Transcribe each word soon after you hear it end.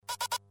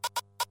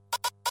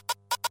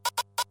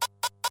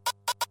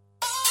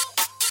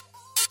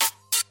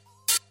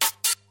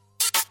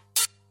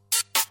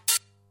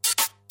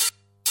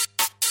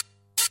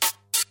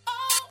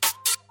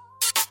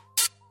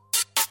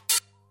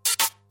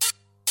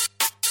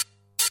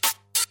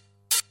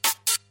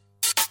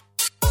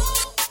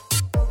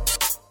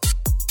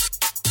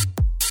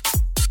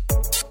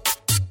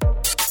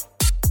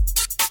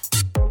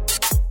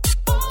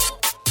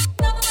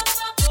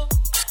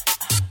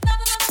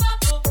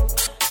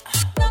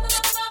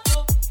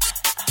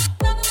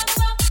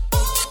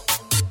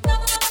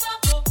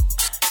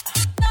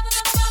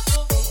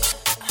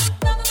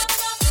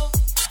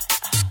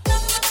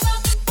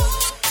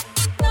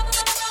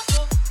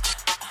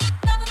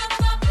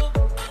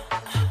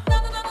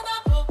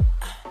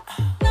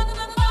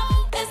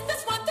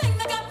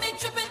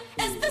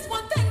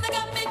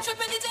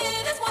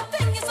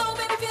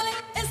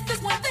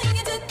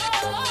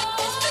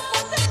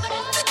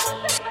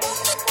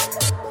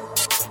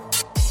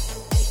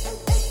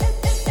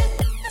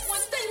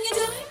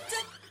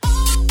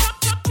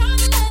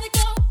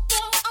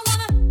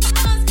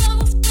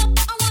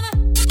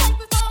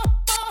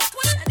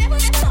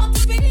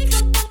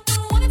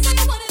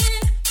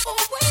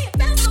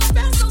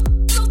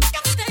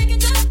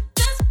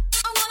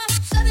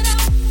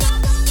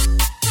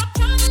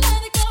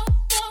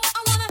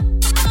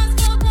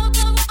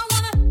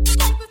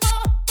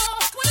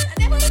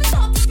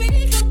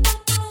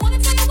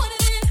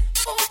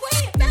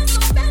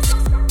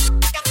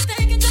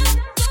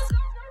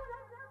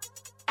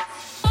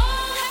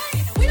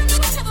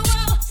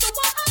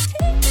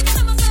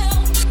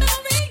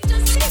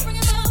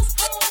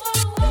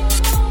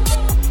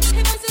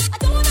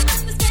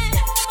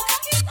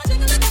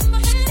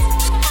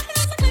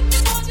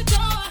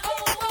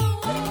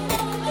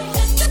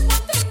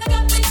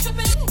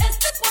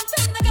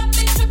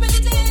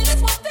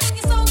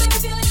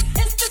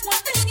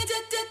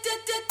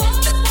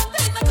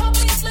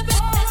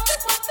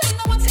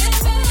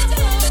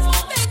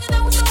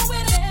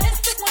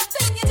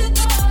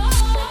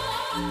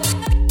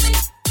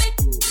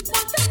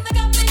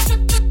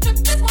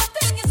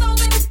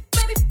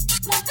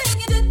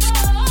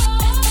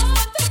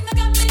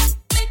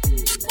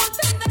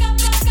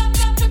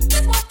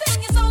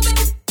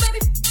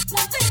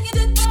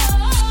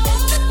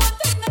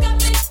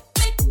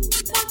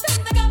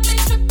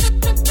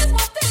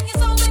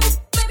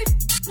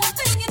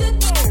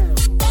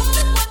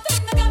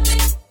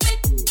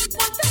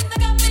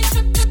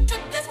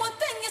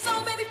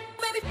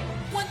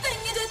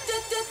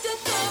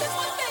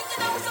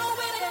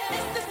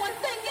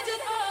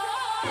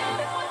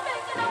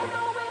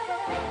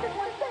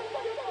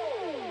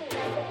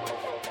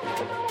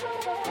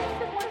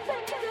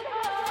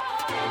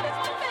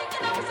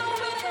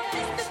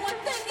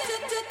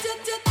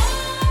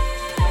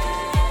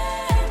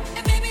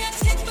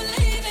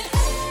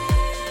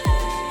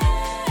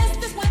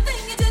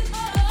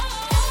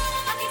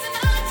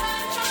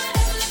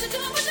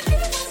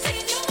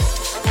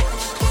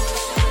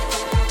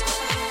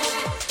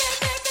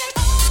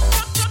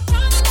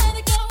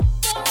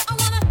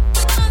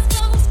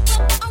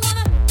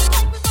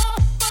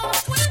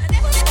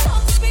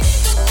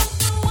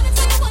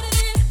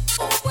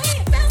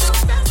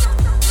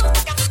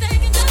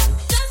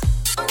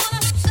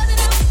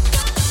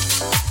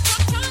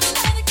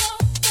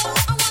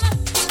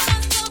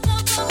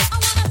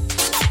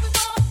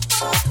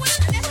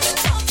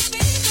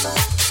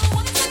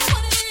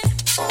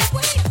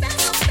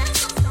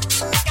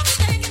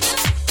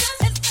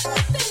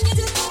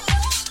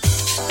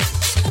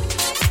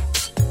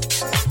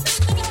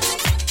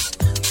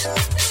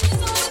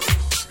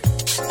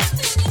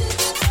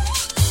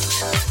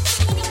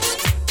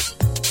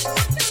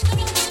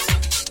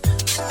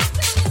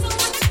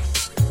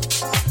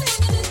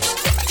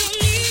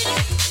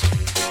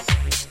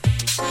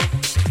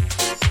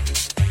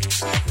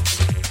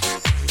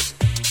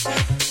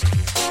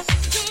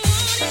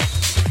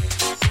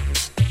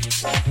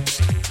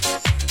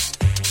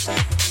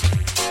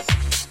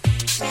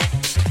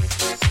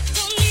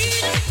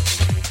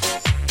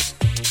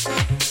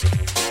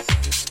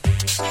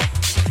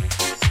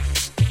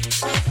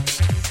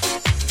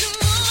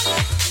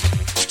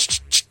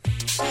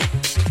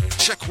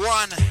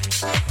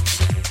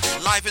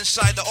Live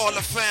inside the All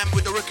of Fam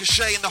with the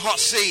Ricochet in the hot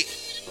seat.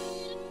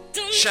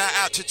 Shout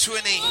out to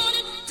Twinny.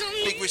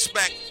 Big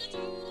respect.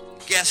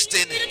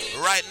 Guesting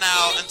right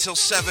now until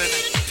 7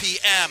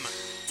 p.m.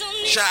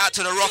 Shout out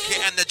to the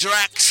ROKKET and the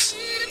DRAKS.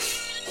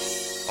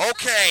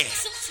 Okay,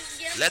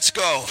 let's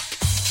go.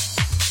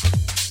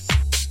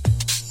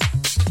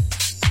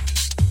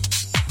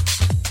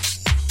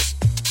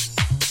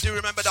 Do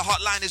remember the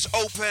hotline is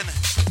open.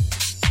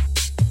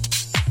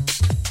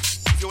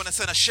 If you want to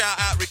send a shout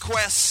out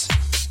request,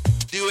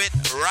 do it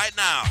right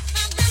now.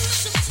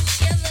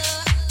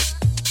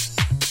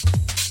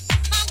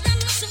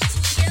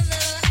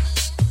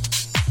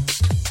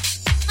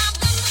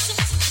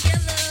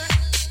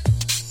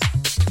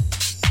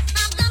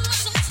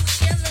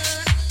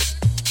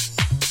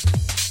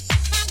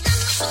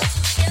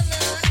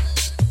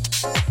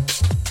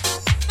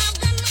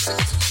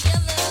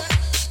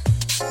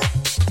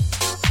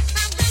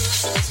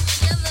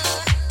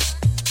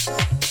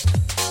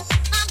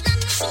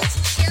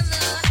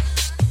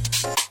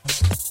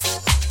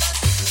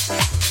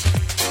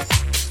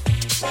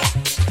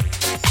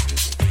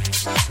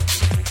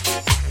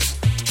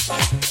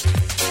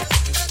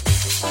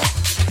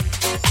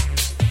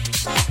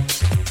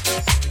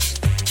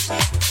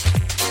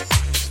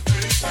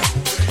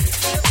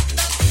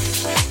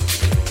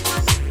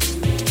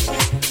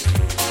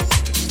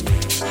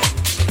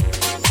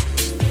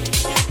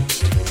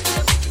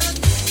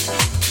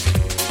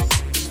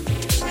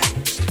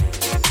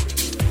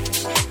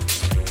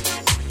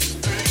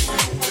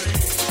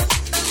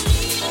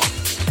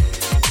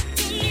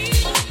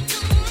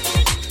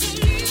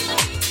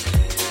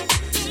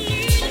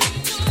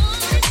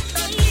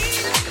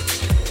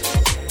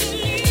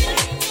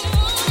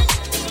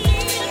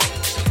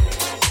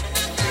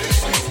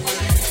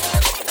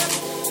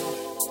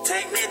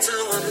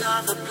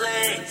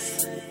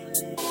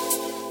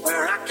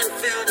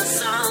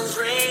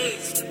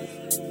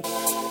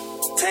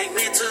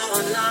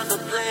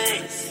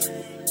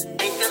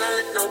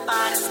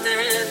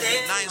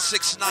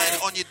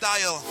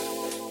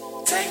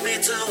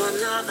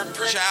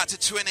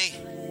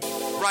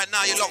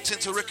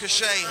 Into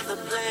Ricochet,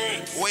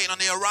 waiting on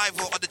the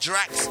arrival of the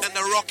DRAKS and the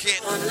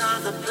ROKKET.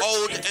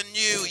 Old and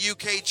new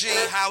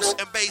UKG house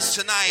and bass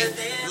tonight,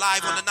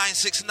 live on the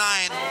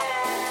 969.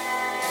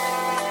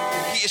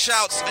 Keep your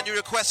shouts and your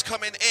requests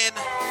coming in.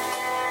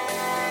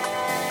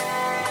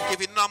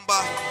 Give your number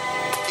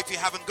if you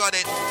haven't got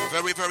it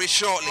very, very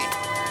shortly.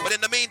 But in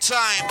the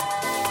meantime,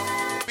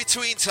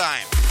 between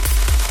time.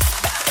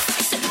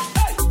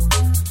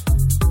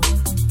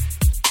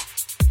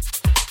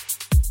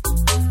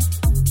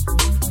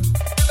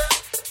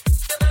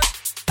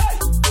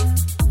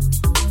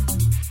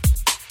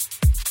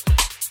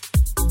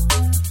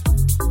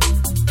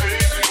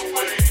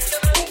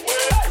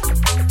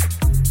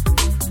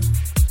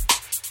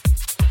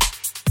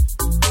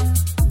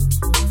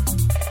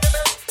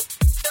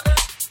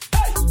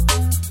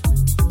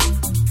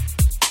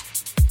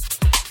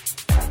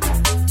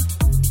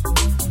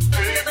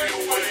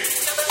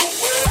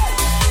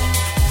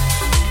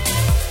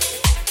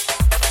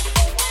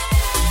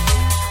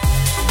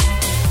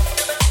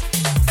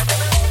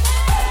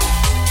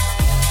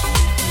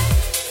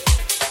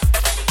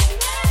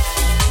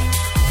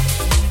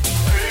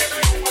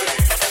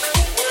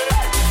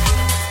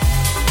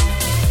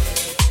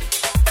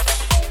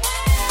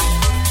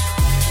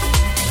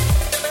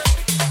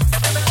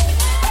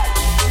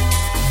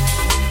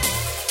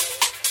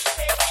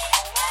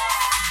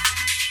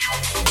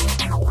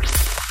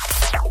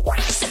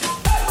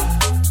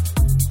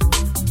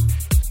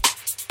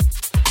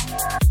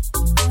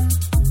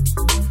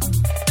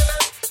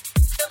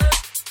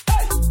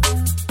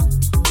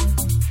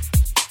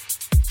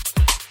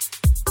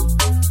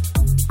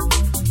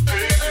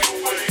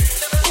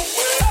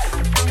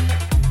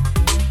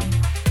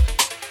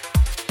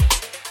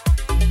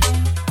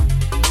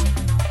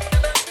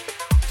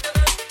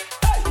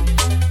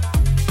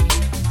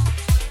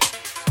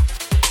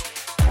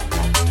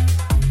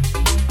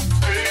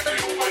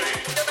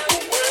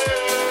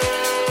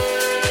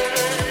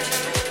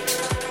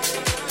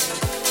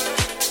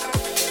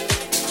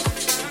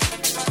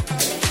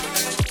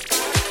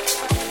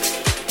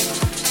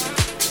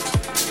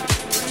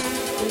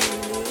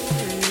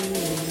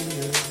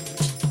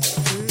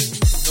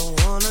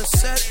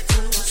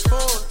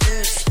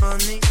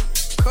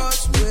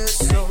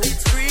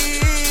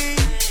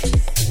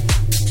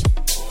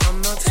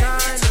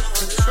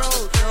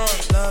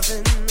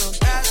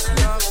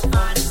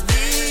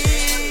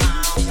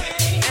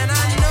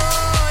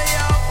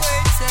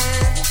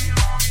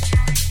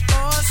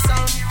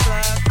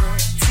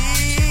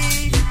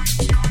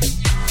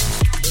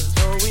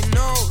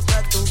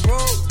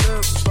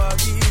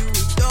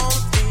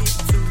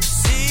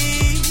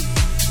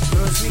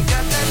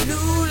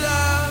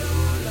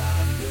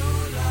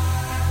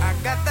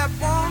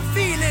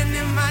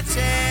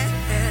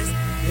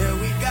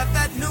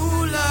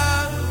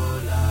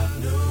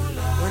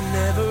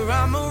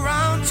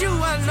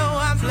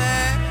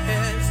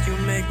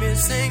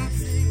 Sing,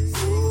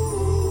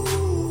 ooh,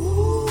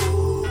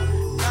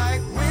 like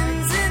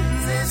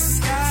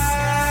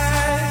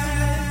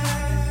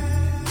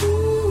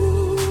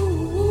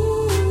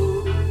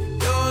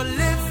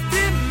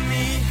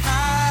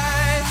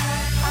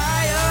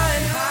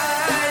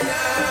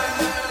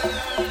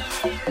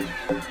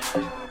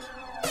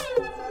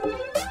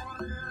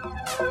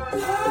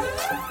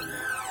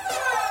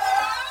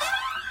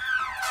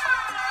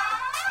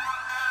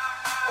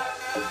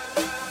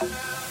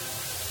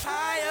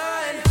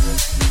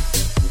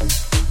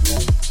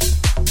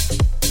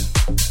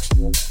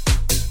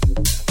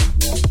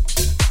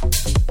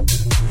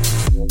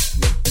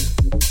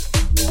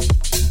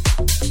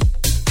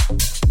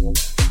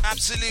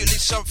Absolutely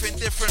something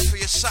different for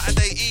your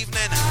Saturday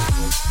evening.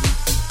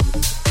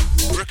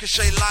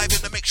 Ricochet live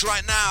in the mix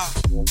right now.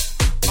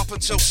 Up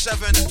until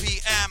 7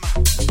 p.m.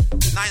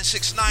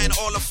 969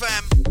 All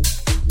FM.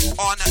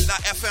 On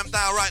that FM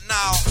dial right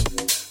now.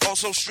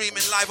 Also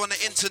streaming live on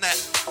the internet.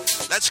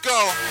 Let's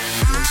go.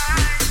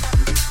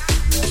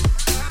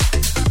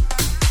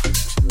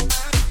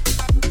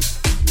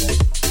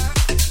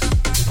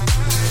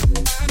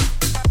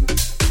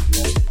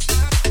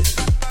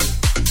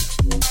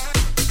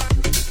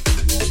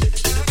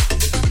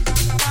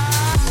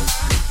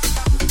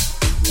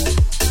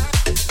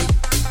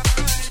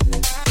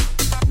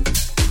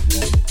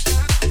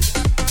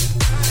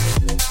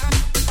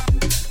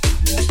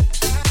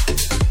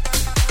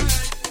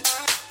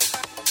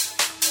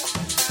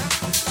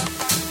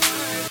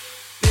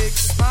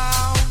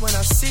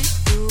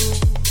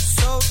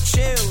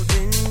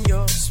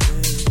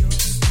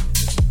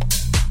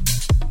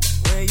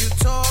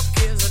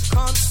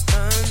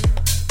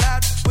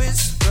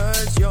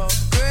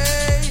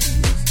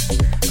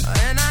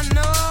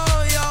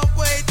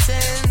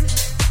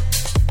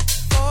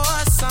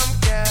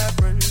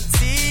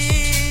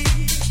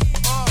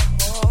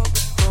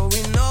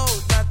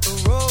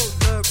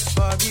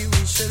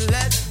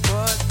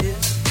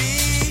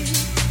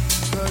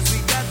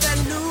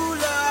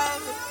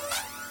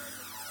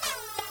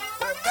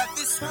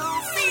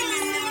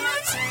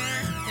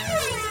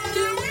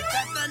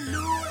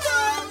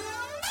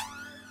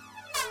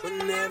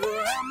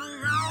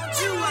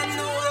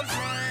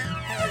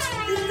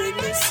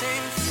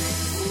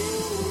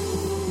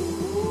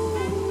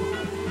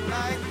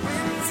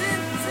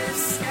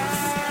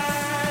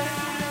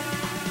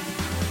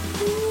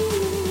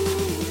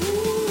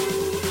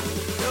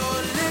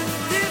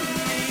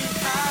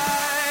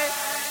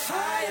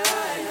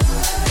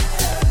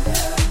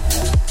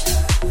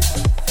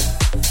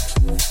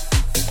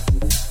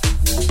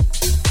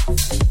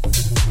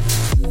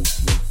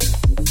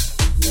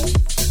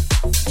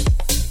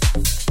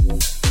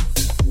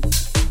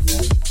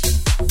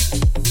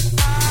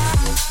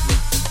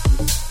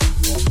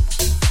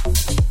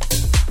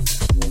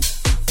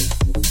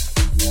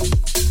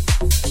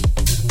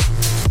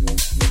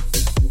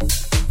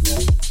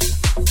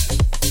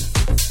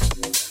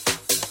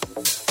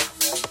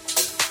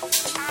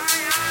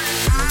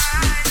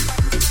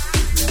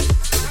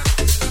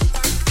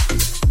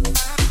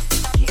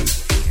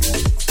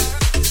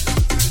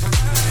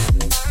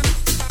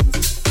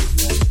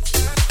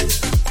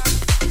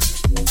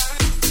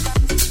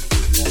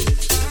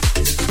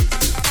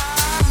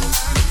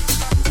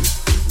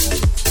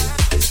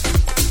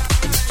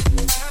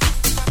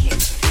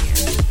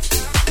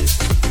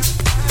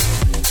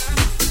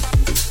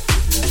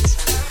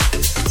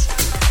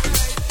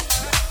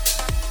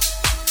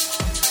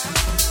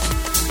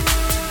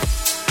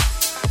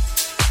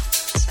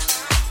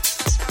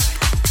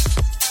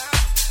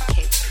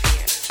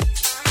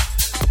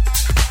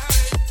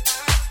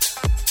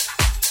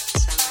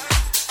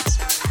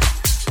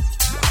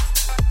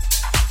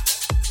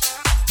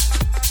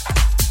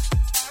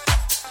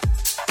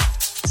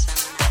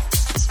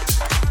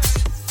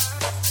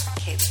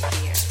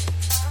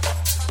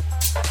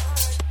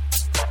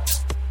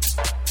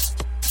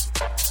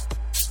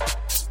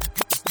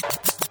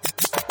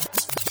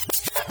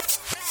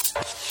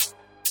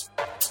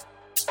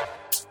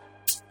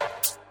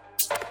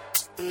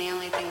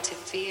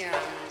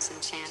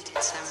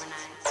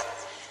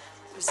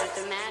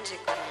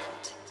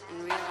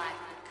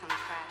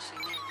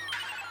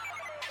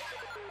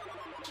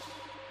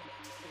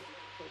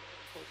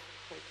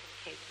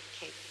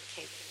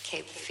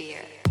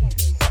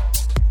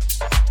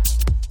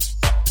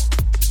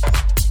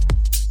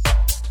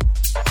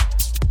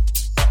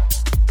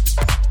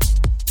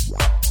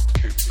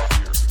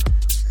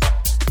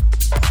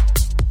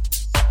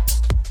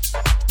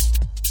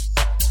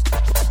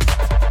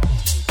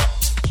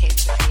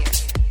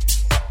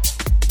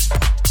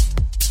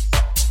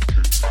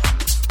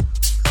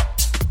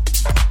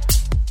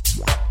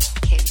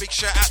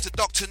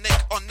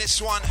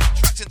 One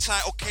tracked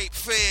entitled Cape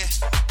Fear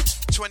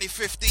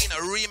 2015,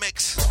 a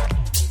remix.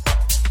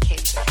 Cape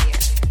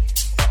Fear.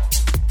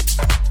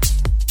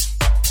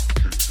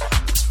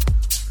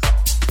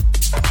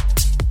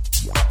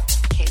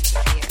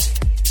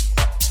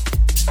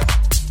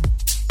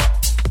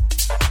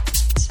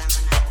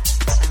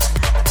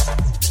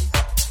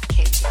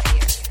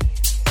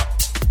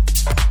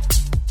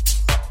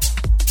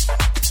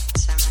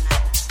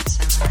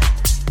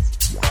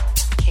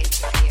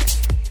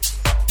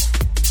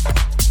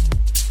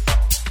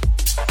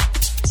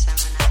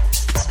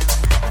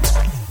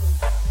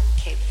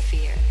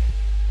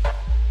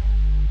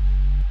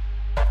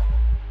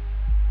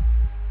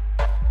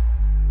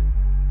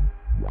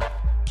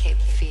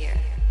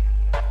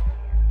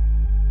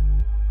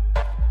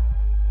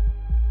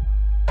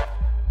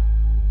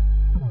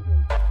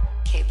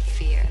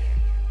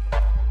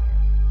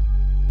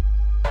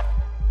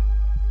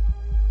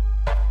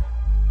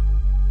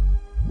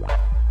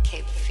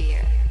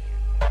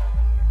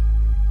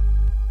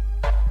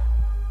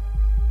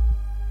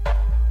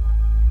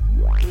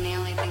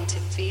 thing to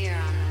fear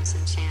on those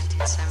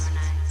enchanting summer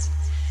nights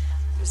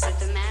was that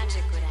the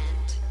magic would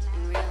end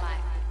and real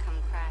life would come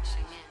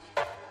crashing in.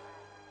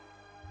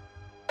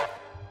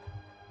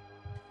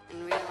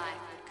 And real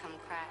life would come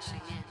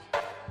crashing in.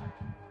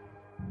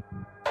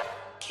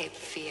 Cape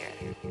Fear.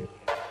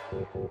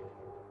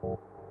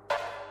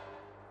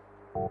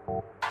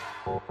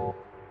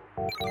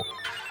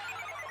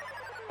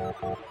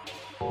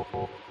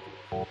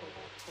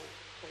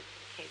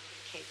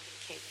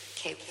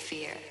 Cape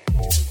Fear.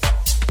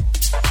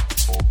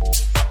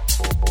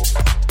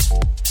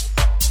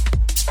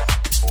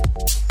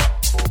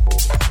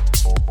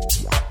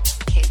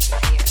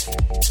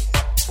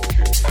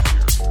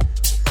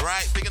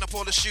 Right, picking up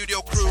all the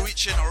studio crew,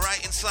 reaching right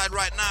inside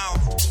right now.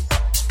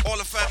 All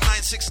of FM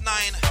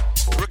 969,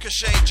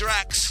 Ricochet,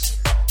 DRAKS,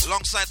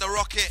 alongside the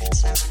ROKKET.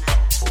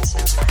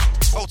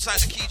 Outside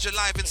the Keija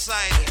live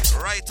inside,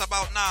 right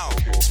about now.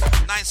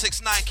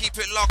 969, keep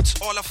it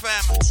locked, all of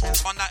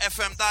FM, on that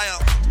FM dial.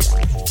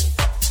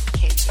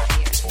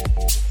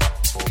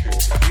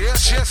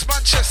 Yes, yes,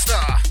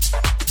 Manchester.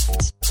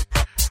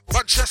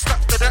 Manchester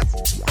to the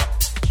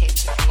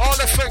all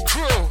FM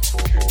crew.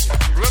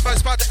 Remember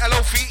it's about the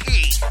LOVE.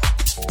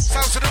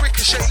 Sounds of the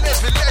Ricochet,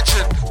 living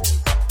legend.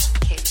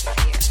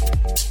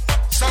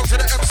 Sounds of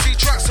the MC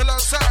DRAKS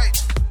alongside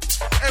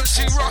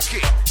MC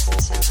Rocky.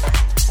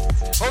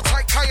 Hold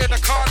tight, Kaya in the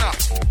corner.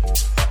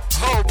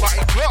 Oh my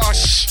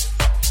gosh.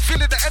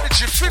 Feeling the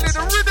energy, feeling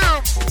the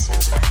rhythm.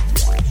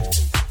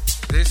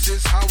 This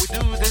is how we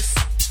do this.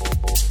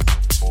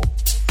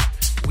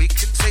 We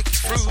can take you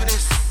through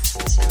this.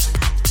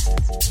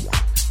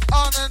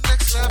 On the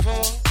next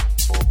level.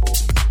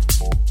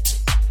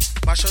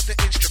 Mash up the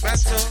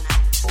instrumental.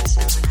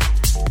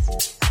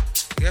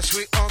 Yes,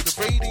 we on the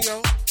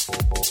radio.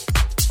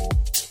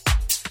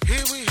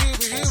 Here we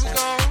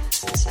go.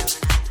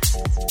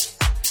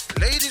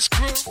 Ladies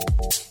crew,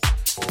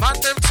 man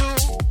them too.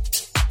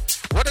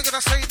 What they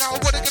gonna say now?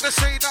 What they gonna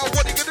say now?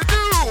 What they gonna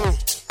do?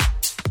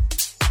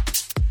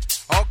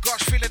 Oh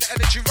gosh, feeling the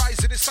energy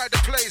rising inside the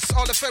place.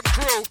 All of them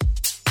crew,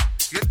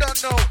 you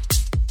don't know.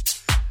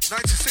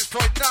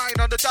 96.9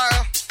 on the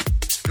dial.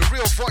 The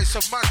real voice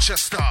of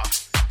Manchester,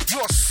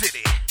 your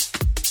city.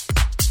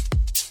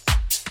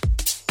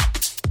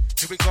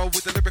 Here we go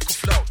with the lyrical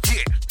flow,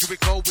 yeah. Here we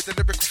go with the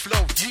lyrical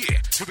flow, yeah.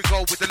 Here we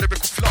go with the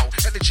lyrical flow.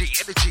 Energy,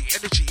 energy,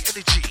 energy,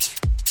 energy.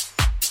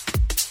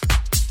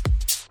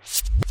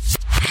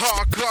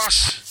 Oh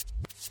gosh.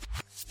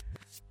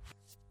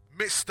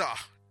 Mr.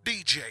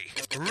 DJ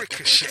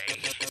Ricochet.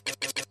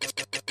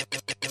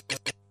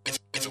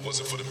 If it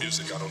wasn't for the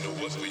music, I don't know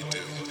what we'd do.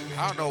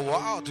 I don't know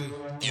what I'll do.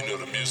 You know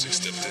the music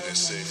stepped in and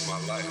saved my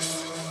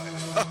life.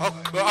 Oh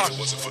gosh. If it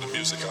wasn't for the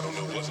music, I don't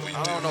know what we'd do.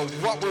 I don't know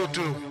what we'll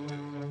do.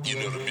 You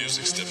know the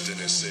music stepped in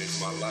and saved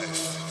my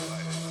life.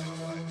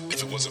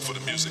 If it wasn't for the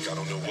music, I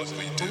don't know what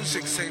we'd do.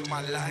 Music saved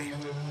my life.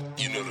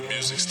 You know the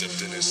music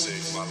stepped in and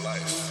saved my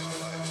life.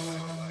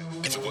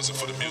 If it wasn't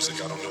for the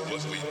music, I don't know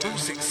what we'd do.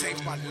 Music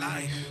saved my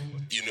life.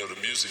 You know the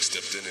music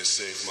stepped in and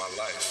saved my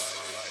life.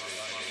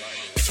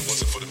 If it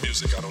wasn't for the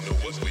music, I don't know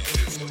what we'd do.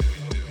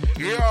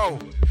 Yo,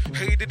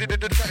 hey, did it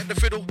cat in the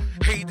fiddle.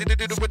 Hey, did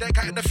it with that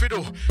cat in the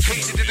fiddle. Hey,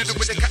 did it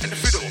with the cat in the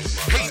fiddle.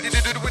 Hey, did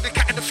it with the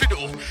cat in the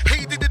fiddle.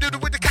 Hey, did it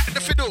with the cat in the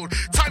fiddle.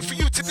 Time for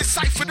you to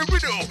decipher the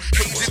riddle.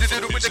 Hey, did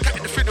it with the cat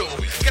in the fiddle.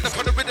 Get up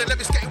on the rhythm,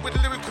 let me skate with the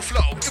lyrical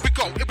flow. Here we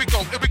go, here we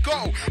go, here we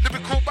go.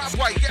 Lyrical bad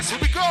boy, yes,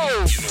 here we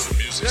go.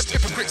 Them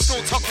hypocrites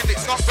still talking,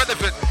 it's not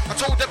relevant. I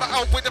told them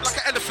I outweigh them like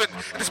an elephant.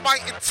 And it's my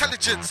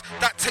intelligence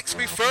that takes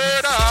me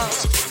further.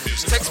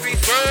 Takes me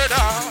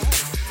further.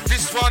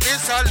 This one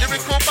is a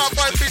lyrical bad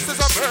boy business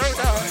of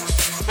murder.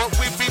 But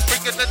we be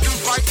bringing the new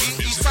vibe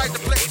inside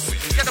the place.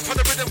 Get up on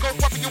the rhythm, go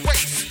wobble your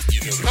waist.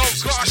 Oh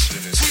gosh,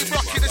 team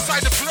rocking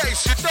inside the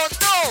place. You don't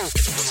know.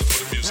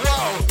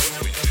 Wow.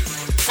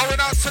 Going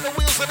out to the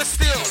wheels of the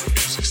steel.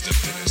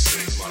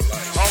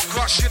 Oh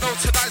gosh, you know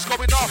tonight's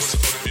going off.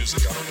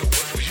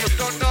 You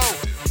don't know.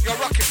 You're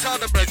rocking, tell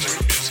them, Reggie.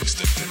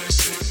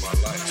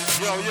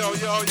 Yo. Yo,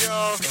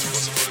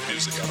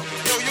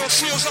 your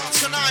seals out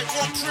tonight.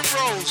 One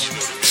Primrose.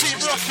 Team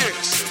Rocket.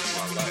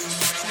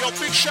 Yo,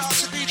 big shout out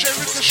to DJ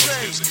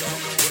Ricochet.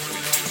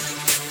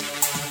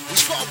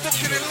 He's got a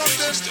booking in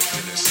London.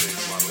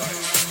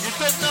 You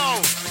don't know.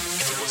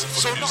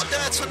 So not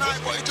there tonight,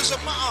 but it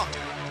doesn't matter.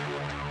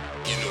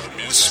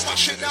 We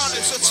smash it down,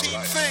 it's a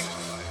team thing.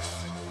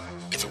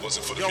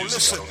 Yo,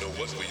 listen.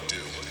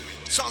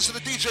 Sounds of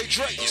the DJ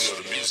DRAKS.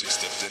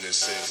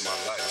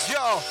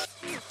 Yo,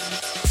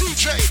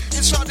 DJ,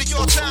 inside of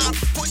your town.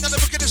 Point on the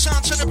book of the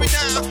sound to every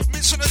now.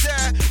 Mince on the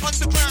there,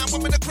 underground,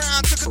 women in the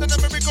crown, took it on the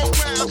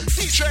merry-go-round.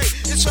 DJ,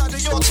 inside of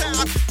your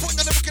town.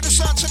 Point on the book of the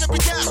sound to every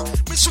now.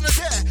 Mince on the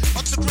there,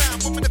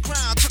 underground, women in the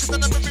crown, took it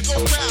on the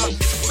merry-go-round.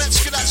 Let's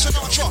get that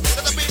Sinatra,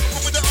 let the beat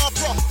come with the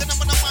opera. Then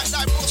I'm on a mic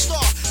like All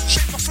Star.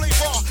 Shake my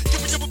flavor,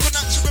 giving you a good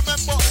night to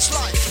remember. It's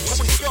like,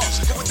 come with your,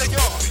 come with the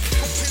yard.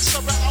 Come piss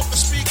around out the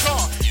speaker.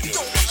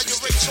 Don't matter your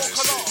race or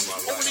colour.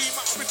 Only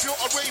matter if you're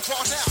a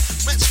raver now.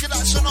 Let's get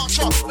that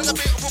Sinatra, let the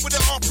beat come with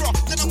the opera.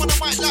 Then I'm on a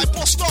mic like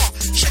Boss star.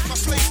 Shake my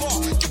flavor.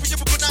 Give me a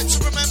good night to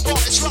remember.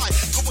 It's like,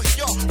 come with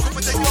your, come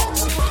with the yacht.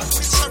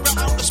 Inside right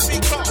out the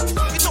speaker.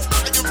 It don't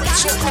matter your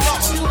race or colour.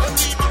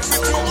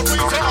 Only man with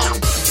your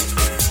raver.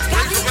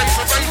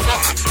 Raver.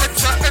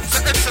 Enter,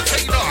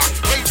 entertainer.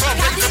 Raver.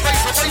 Enter,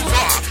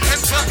 entertainer.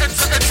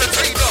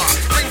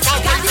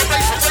 Raver. Enter,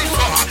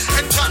 entertainer.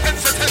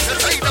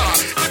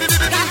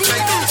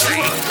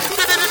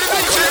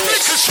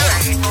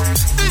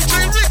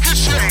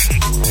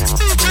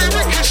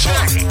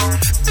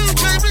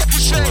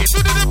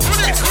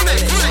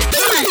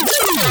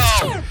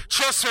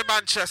 Trust me,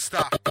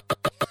 Manchester.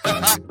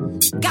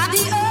 Got the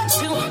urge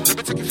to. Let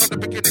me take it from the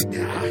beginning,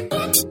 yeah.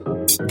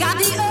 Got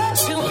the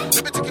urge to.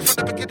 Let me take it from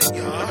the beginning,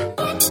 yeah.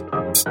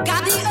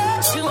 Got the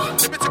urge to.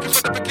 Let me take it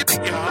from the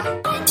beginning, yeah.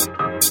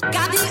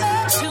 Got the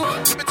urge to.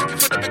 Let me take it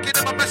from the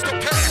beginning, my messed up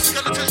past.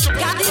 Skeletons jump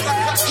up like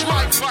that,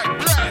 try, fight,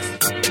 blast.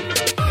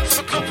 So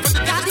I come from the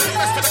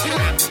best that I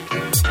can.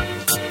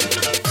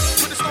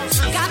 Put this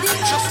nonsense, I'm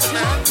just a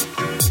man.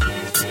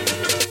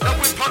 Now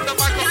whip on the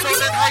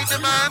microphone and hide the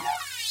man.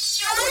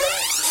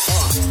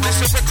 This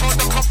is record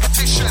the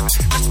competition.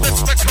 This is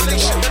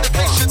speculation,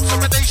 dedication,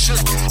 domination.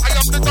 I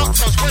am the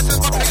doctors, where's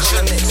my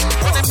patience?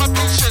 Running my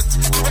patience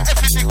to an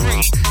every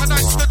degree. And I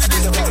study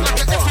this thing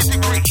like an every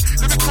degree.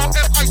 Lyrical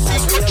MIC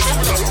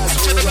controller,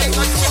 regenerate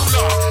like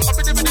solar. I've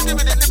been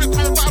doing it,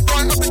 lyrical bad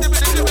boy, I've been doing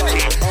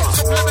it.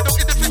 Subliminal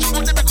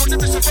individual, lyrical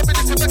lyrics, and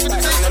feminist, and back in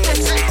the days of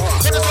Roxy.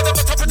 When it's on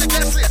the top of the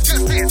guest list,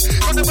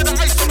 running with the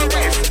ice on the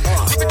wrist.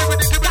 We've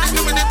been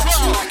doing it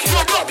well.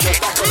 You're ROKKET,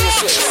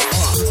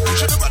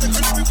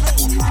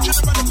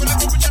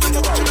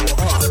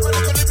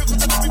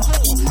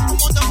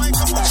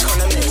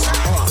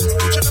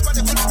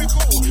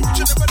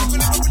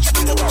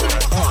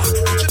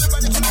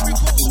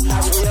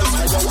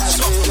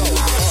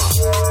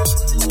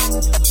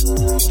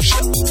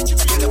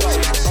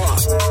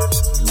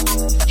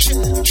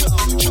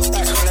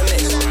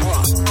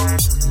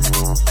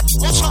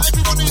 Also,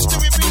 everyone who's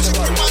doing music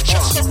in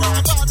Manchester right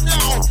about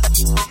now,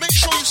 make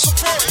sure you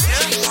support it,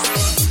 yeah?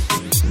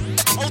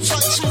 Old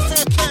tight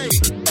 24K.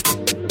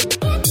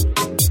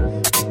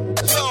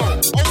 Yo,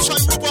 old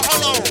tight Rubber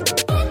Hollow.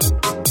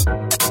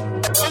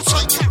 Old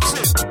tight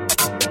Captain.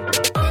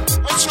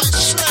 Old tight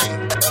Slay.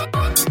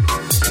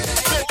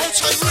 Yo, old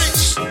tight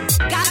Ricks.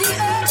 Got the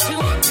urge to.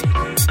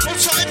 Old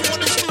tight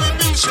everyone who's doing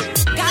music.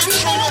 Make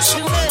sure you're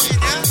supporting,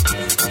 yeah?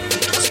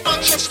 That's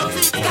Manchester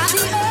people. Got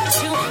the urge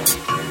to.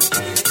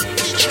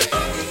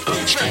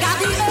 Got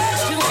the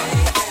urge to.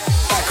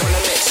 Back on the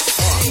list.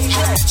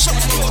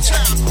 Something for your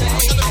town. I'm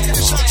gonna look at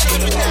this out till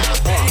we down.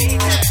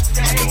 Yeah,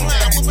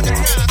 underground, moving the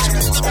ground to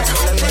the number go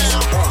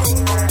round.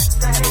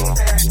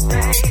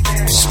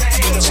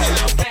 Something for your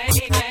town.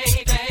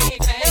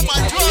 Oh my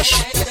gosh.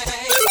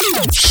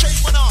 Shake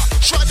one up.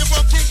 Try the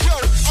wrong thing, yo.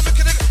 I'm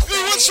looking at it.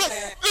 Ooh, what's up?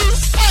 Ooh,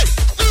 hey,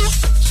 ooh,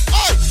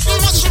 hey, ooh,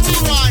 what's the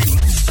rewind?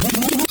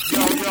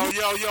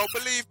 Yo,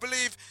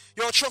 believe.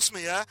 Yo, trust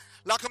me, yeah?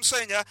 Like I'm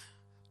saying, yeah?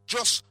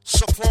 Just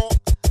support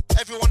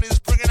everyone who's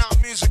bringing out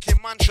music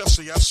in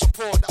Manchester, yeah?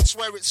 Support, that's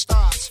where it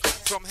starts.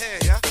 From here,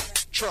 yeah?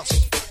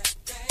 Trust.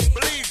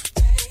 Believe.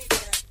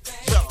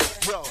 Yo,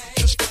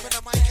 just give me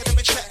the mic and let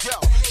me check, yo.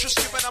 Just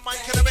give me the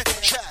mic and let me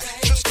check.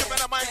 Just give me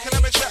the mic and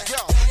let me check,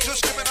 yo.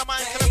 Just give me the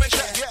mic and let me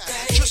check, yeah.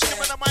 Just give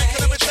me the mic and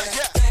let me check,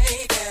 yeah.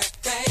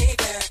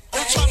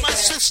 All time my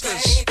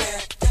sisters.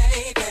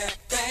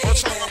 All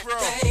time my bro.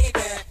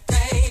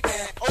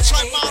 All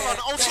time Marlon.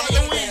 All time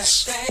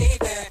Louise.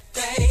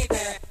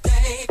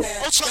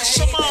 All time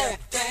Simone.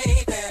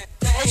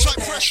 All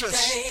time Precious.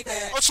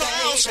 All time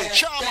Elsie.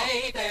 Charmer.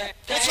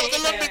 All time the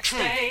London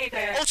crew.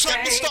 All time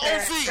Mr.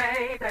 OV.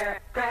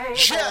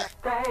 Yeah.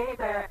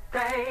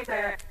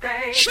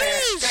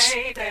 Jeez.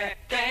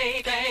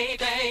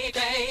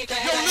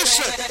 Yo,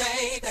 listen.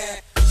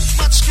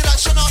 Man, skid out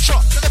Sinatra.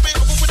 Then I bring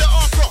up with the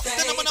arm rock.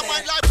 Then I'm on the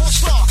mind live or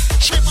star.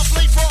 Shape my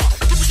flavor.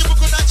 Give me a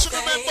good night to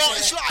remember.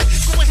 It's like,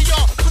 go where he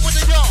are, go where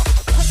they are.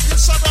 Pump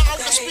inside out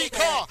the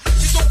speaker.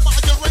 It don't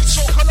matter your race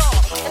or colour.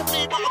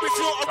 Only matter if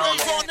you're a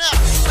raver now.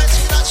 Man,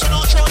 skid out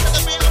Sinatra. Then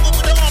I bring up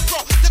with the arm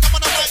rock. Then I'm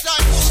on the mind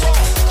live or star.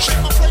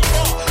 Shape my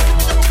flavor.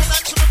 Give me a good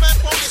night to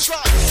remember. It's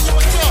like, go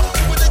where he are,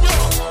 go where they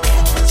are.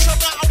 Pump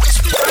inside out the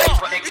speaker.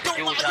 It don't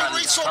matter your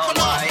race or colour.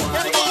 Only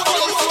matter if you're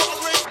a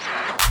raver.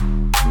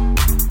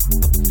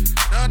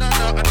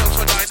 No, enough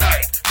for night.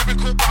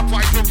 Lyrical bad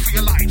boy, run for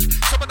your life.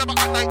 Some of them are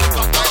at night, they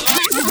got my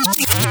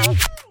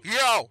life.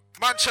 Yo,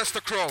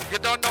 Manchester crew, you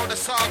don't know the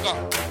saga.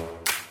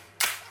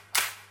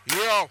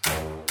 Yo,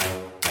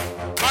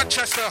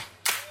 Manchester,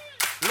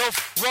 love,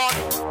 run,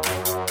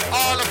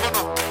 all of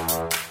them.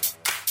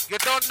 You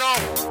don't know,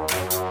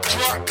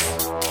 DRAKS.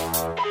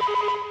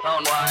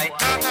 Sound white.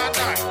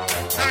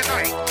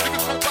 Nine.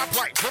 Lyrical bad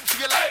boy, run for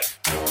your life.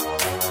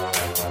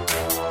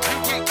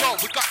 Here we go,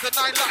 we got the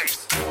 9 lives.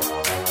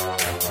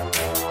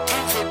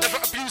 Never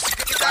abuse it,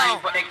 get it down. Time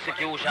for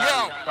execution. Yo.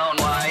 Sound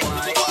white.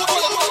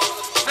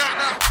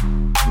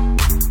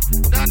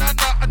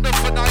 Nah, enough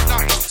for 9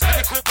 nights.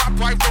 Lyrical bad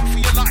boy, run for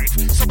your life.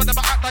 Some of them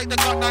act like they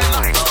got 9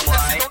 lives.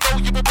 Yes, you don't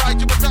know, you will ride,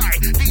 you will die.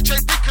 DJ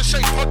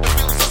Ricochet on the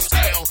wheels of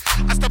steel.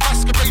 As the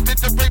masquerade in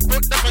the rain,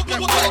 but never get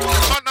wet.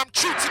 Man, I'm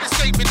true to this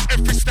game in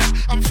every step.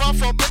 I'm far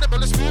from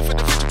minimalist, move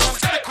individual,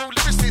 lyrical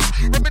lyricist.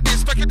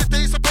 Reminisce back in the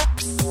days of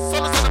bumps.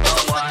 Solos on the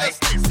bottom of the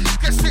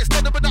guess this,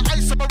 done it with the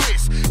ice on my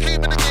wrist. Came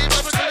in the game,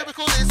 I'm a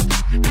lyrical list.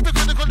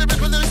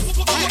 Lyrical list.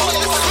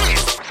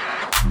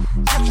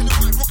 Rocking the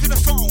mic, rocking the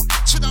phone.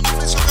 Sit down and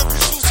play some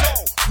crystal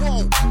soul.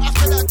 Whoa,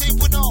 after that they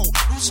will know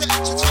who's the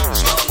entertainer.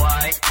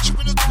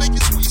 Tripping up the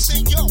Lakers, what you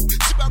saying, yo?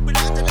 Sit back,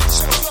 relax, and let the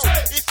show flow.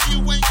 If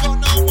you ain't got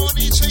no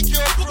money, take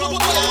your bro.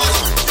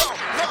 Yo,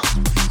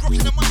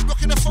 rocking the mic,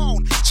 rocking the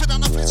phone. Sit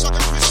down and play some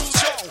crystal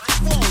soul.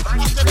 Whoa,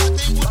 after that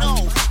they will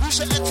know who's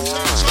the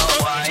entertainer.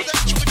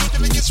 Tripping up the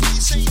Lakers, what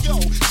you saying,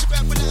 yo? Sit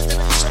back, relax, and let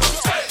the show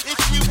flow. If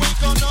you ain't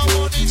got no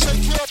money,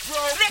 take your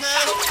bro.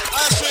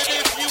 I said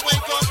if you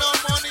ain't got no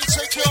money,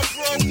 take your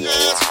broke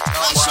ass.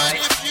 I said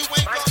if you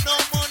ain't got no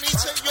money,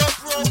 take your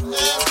broke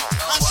ass.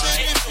 I said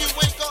if you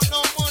ain't got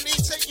no money,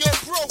 take your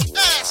broke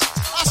ass.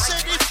 I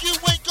said if you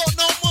ain't got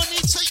no money,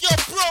 take your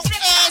broke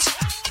ass.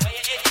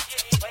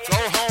 Go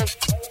home.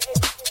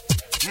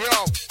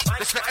 Yo,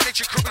 it's the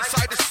energy crew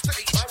inside the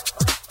stage.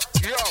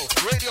 Yo,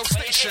 radio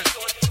station.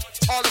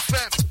 All of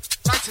them.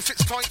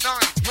 96.9.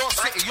 Your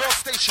city, your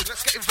station.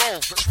 Let's get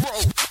involved. Let's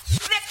roll.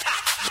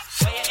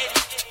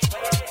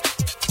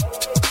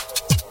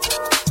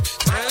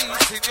 Hey,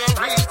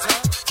 señorita,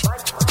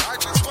 I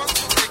just want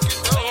to make you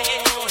know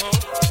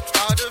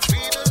how to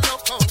be the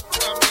loco.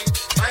 I mean,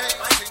 hey,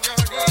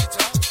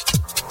 señorita,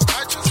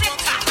 I just want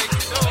to make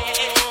you know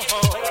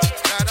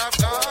that I've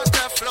got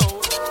that flow.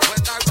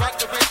 When I rock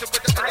the rhythm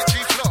with the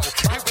energy flow.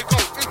 Here we go,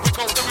 here we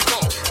go, here we go.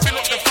 Build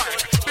up the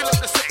vibe, build up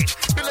the stage,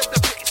 build up the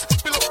bass,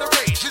 build up the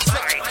rage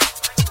inside.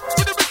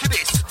 With the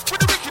wickedness, with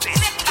the wickedness,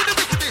 with the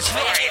wickedness,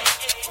 right?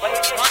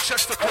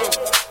 Manchester crew,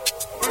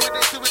 doing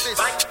this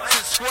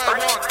since square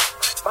one.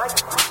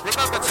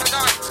 Remember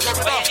tonight,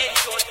 going up.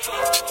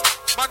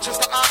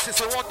 Manchester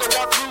artists are under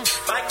one roof.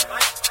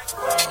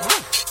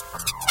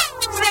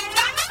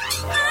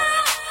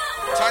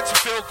 Time to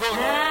feel good.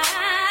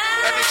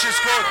 Energy's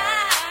good.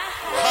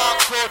 Heart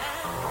good.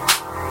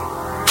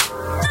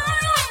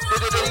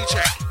 Did the DJ.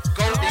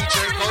 Go DJ,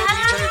 go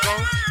DJ, go.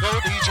 Go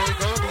DJ,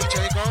 go DJ,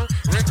 go.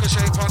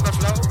 Ricochet on the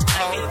flow. I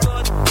feel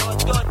good, good,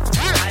 good.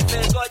 Yeah. I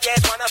feel good, yes,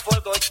 wanna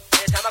feel good.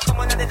 Every time I come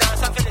on and the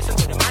dance, I'm feeling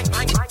to the mic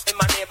in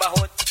my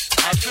neighborhood.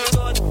 I feel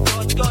good,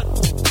 good, good.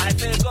 I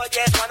feel good,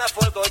 yes, wanna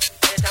feel good.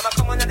 Every time I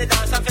come on and the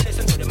dance, I'm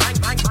feeling to the mic.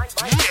 Yeah. I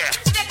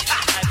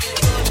feel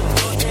good,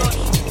 good, good.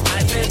 I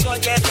feel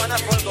good, yes, wanna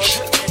feel good.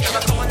 Every time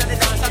I come on and the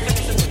dance, I'm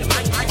feeling to the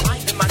mic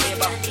in my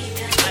neighborhood.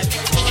 I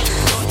feel good,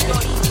 good,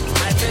 good.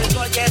 I feel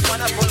good, yes,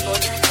 wanna feel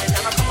good. Every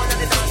time I come on and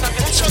the dance, I'm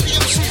feeling to the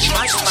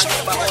mic in my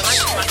neighborhood.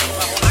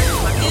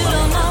 You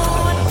don't know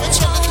what What's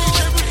up, DJ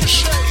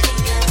Ricochet?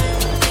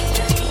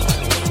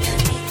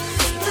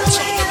 What's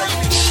up, the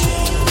ladies?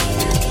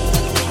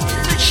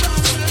 Big shout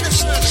out to the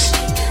listeners.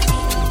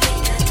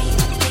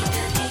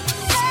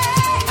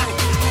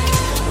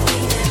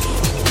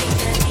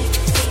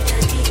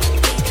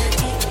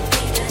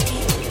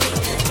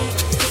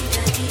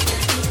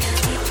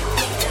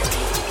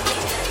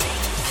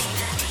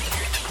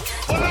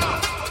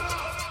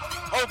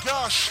 Oh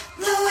gosh.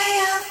 the way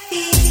I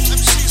feel.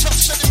 MC's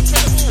upset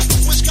incredible.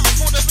 Which guy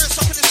for the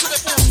best up in the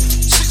syllable?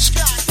 6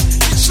 guy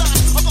inside.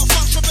 I got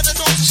funds from the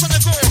door to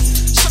Senegal.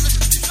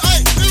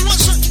 Hey, who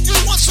wants it? Who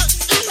wants it?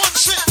 Who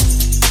wants it?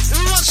 Who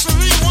wants to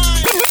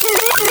rewind?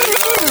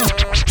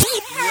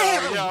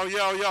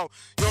 Yo,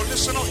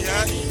 listen up,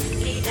 yeah?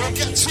 We'll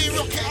get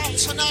T-Rocket out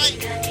tonight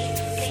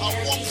at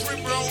 1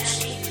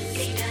 Primrose.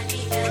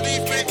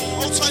 Believe me,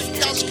 hold tight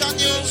Gaz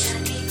Daniels.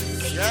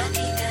 Yeah?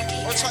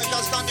 Hold tight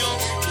Gaz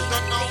Daniels. You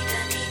don't know?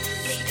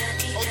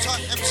 Hold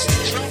tight MC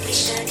Drums.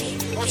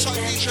 Hold tight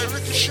DJ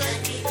Ricochet.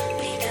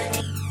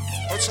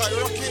 Hold tight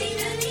Rocket.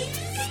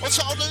 Hold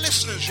tight all the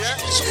listeners, yeah?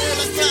 It's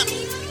all of them.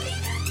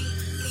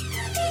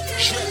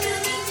 Yeah.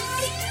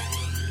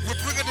 We're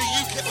bringing the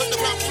UK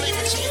underground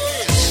flavour to your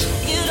ears.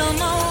 You don't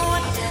know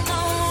what.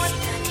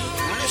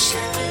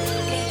 Listen.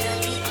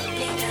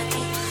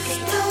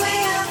 The way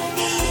I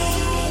feel.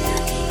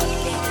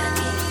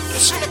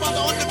 It's all about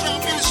the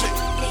underground music.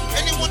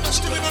 Anyone that's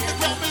doing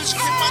underground music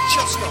in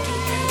Manchester,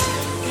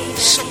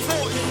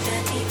 support it.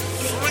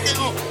 Bring it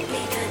up.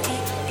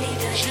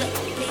 Yeah.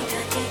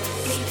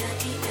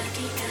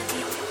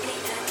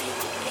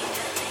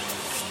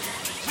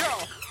 Yo,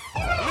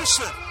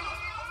 listen.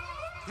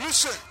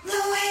 The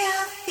way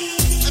I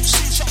feel.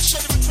 MC's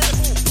upset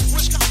incredible.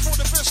 Which guy for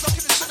the best, like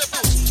in the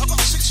syllables. I got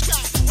 6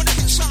 guys when it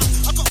hits sound.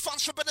 I got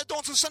fans from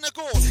Benidorm to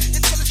Senegal.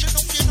 Intelligent,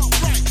 no, you're not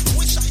right.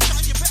 Wish I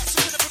shine your best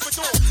to the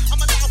door. I'm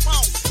a loud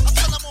mouth. I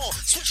tell them all.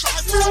 Switch the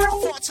hype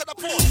before I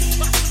teleport.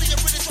 Back to the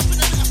really dropping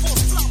the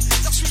metaphors. Flow.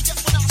 That's what you get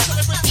when I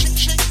celebrate. Ching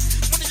ching.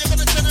 Money you're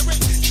gonna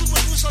generate. Shoot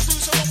with who's I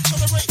lose, I won't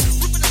tolerate.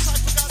 Ripping the type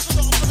of guys who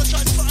don't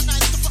apologize. Put a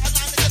nice to put a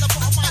line together,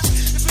 put a mice.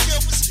 If we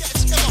get whiskey, get it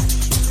together.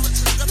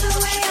 The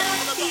way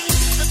I feel.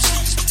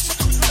 MC's upset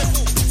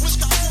incredible. Which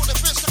guy for the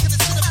best, like in the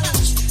syllable.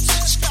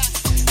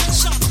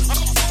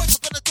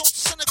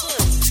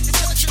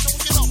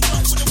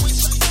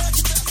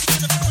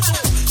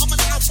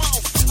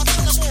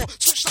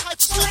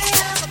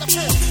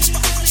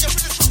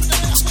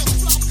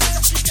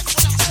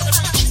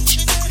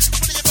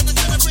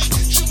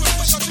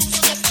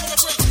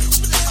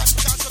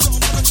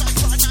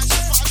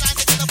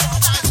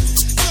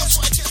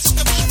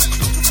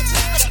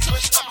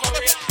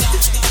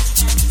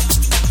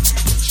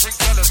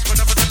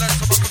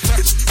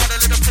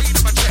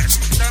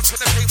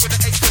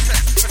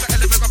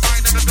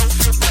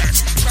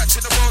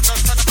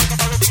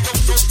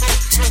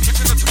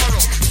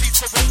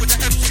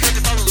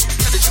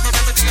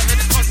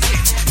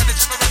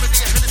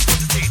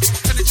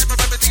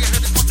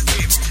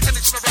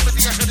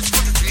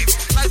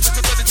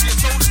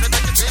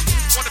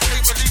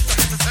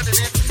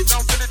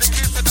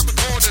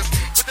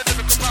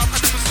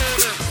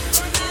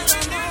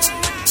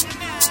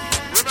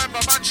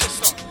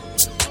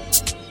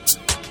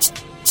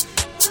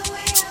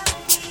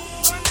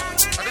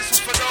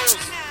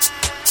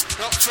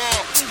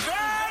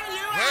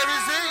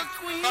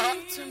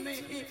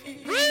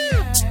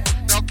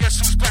 Now guess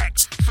who's back?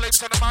 Flames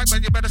on the mic,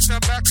 man, you better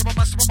stand back. I'm a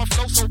master on my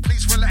flow, so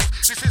please relax.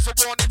 This is a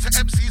warning to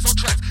MCs on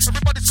tracks.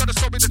 Everybody's got a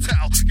story to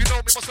tell. You know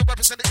me, must have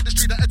represent the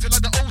industry that enter like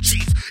the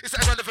OGs. It's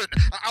irrelevant.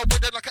 I'll be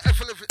there like an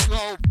effluent.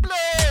 Yo,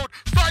 blown,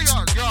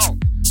 fire, yo.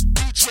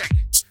 DJ.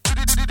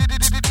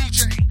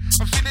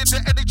 I'm feeling the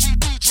energy,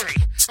 DJ.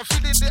 I'm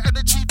feeling the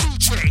energy,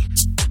 DJ.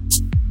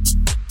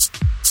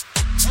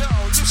 Yo,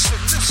 listen.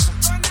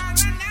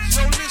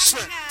 Yo,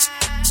 listen.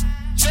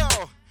 Yo,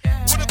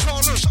 what they call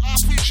us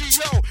RPG,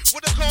 yo.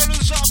 What they call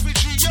us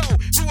RPG, yo.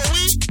 Who are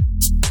we?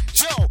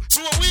 Yo,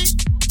 who are we?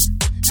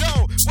 Yo,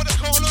 what they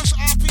call us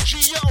RPG,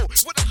 yo.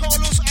 What they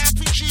call us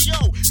RPG, yo.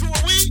 Who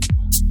are we?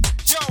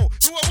 Yo,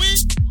 who are we?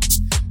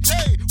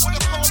 Hey, what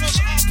they call us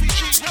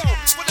RPG, yo.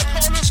 What they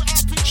call us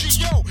RPG,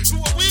 yo. Who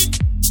are we?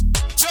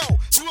 Yo,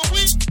 who are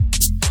we?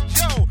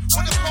 Yo,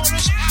 what they call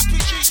us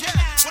RPG, yeah.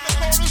 What they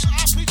call us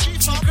RPG,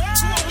 fam.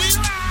 Who are we?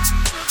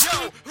 Yo,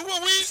 who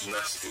are we?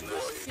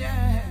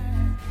 Yeah.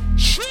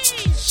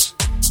 Jeez.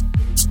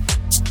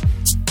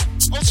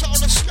 Also all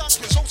the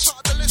skunkers, also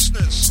all the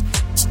listeners.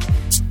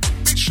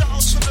 Big shout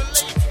out to the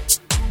late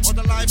or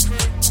the live crew.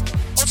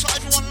 Also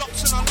everyone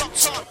locked in and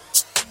locked on.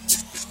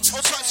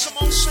 Also like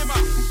Simone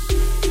Simmer.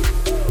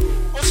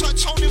 Also like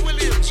Tony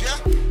Williams, yeah?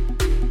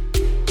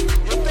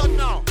 You're done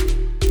now.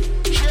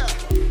 Yeah.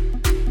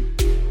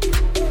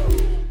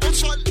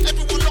 Also like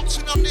everyone locked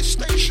in on this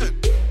station.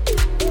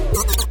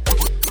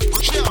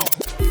 Yeah.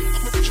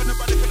 I'm original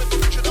radical, I'm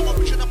original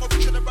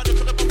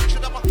radical, I'm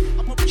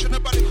original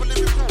radical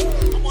lyrical.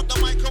 I'm on the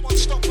mic, I'm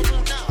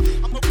unstoppable now.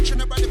 I'm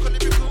original radical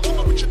lyrical, I'm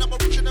original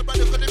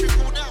radical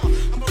lyrical now.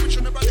 I'm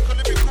original radical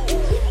lyrical.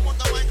 I'm on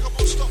the mic, I'm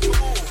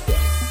unstoppable.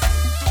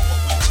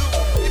 Do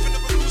what we do, living the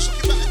rules,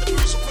 looking back in the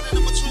blues, I'm putting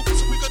in my tools,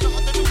 so we got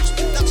nothing to lose.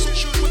 That's in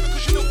shoes,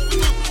 because you know what we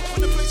do.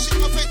 When the place in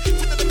my face,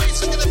 within the base,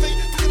 within the face,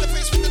 within the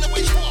face, within the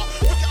waist bar.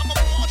 Look at I'm a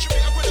march,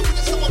 I'm ready with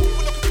the summer,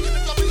 people looking at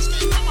the club, it's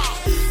game, mama.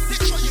 They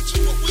try to do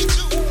what we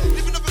do,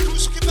 living the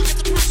rules, looking back in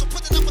the blues, I'm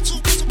putting in my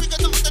tools, so we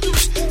got nothing to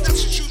lose.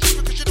 That's in shoes,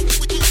 because you know what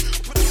we do.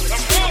 The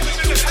world is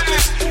in the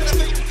past, and the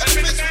man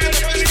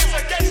is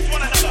against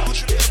one another.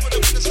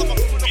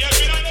 We have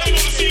been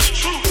unable to see the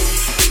truth,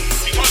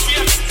 because we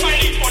have been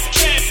fighting for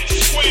 10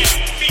 square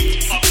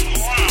feet of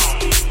ground.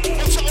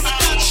 What's all the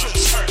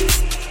answers?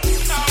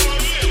 Our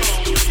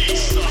little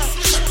piece of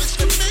This was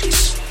the mix.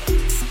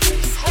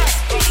 crap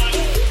bond.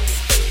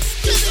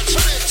 Get into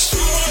it.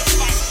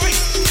 Our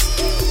fight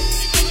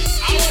is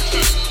our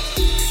turn.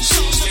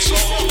 Sounds like so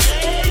wrong.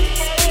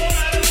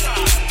 At a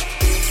time.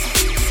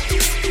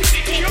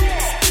 Secure.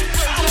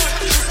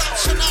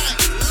 Tonight,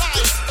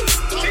 live.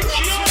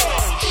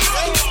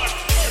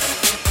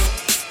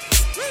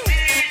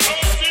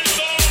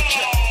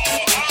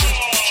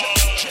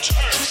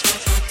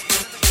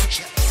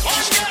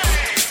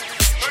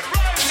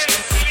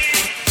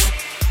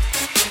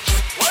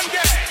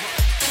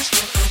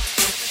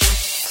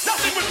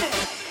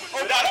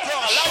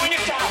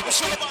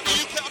 It's all about the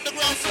UK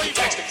underground flavor.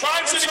 Tax the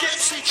crime It's syndicate.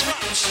 MC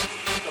Traps.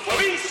 The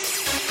police,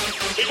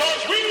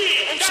 because we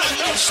got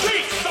the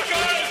street,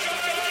 suckers!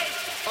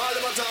 All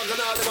them a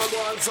talking, all them a go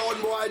on, sound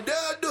boy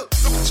dead.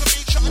 Looking to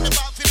me, chatting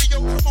about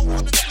video, promote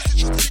one of the was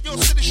interested in your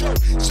city show.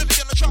 Silly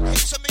on the track,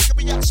 hits and make a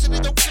react,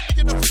 silly don't give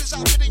me enough for this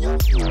out video.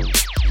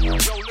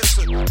 Yo,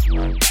 listen. Yo,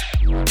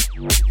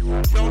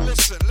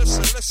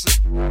 listen.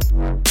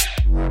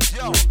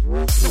 Yo,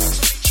 looking to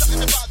me,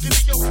 chatting about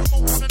video,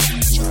 promote one of the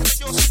was interested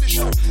in your city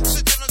show.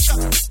 Silly on the track,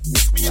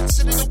 make a react,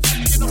 silly don't give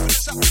me enough for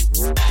this out.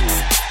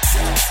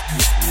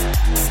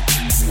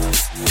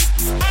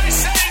 I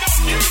say the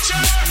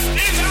future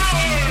is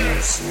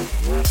ours!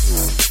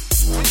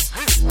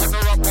 And the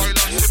rock boy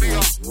loves to me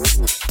up.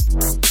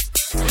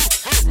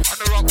 And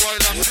the rock boy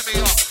loves to me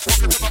up.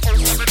 Walking to my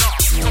old seminar.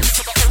 Walking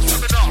to my old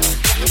seminar.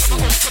 Walking to my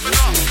old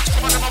seminar.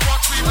 Some of them are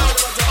watch me now.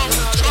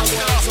 Trust me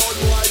up.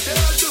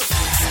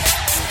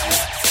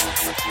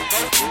 Go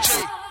DJ.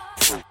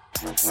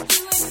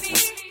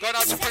 Going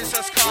out to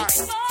Princess Car.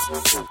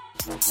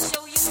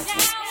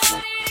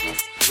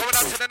 Going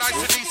out to the nice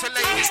and decent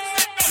ladies.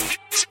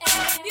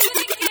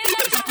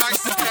 It's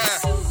nice to care.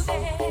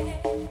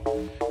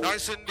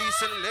 Nice and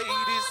decent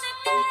ladies.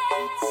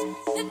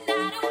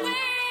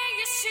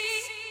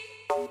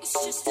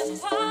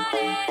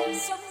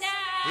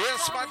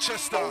 Yes,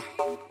 Manchester.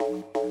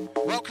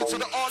 Welcome to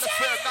the All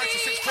Affair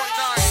 96.9.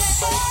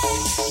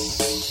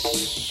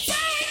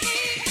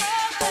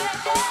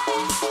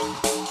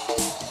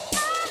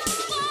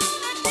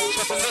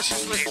 Just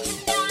deliciously.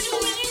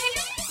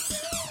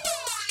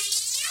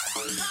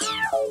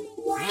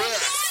 Yeah.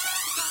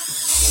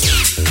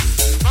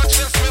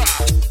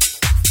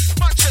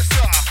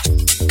 Manchester.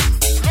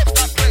 Love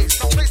that place.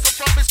 The place I'm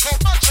from is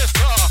called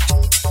Manchester.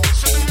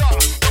 Seminar.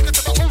 Welcome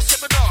to the old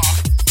seminar.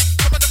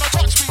 Some of them are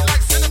watch me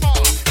like cinema.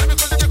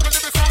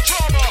 Lyrical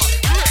drama.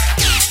 Yeah.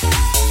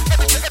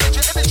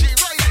 Energy,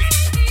 riding.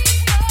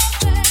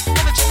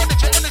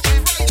 Energy,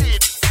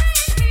 riding.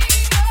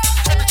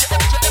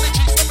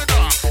 Energy,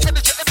 seminar.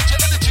 Energy,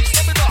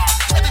 seminar.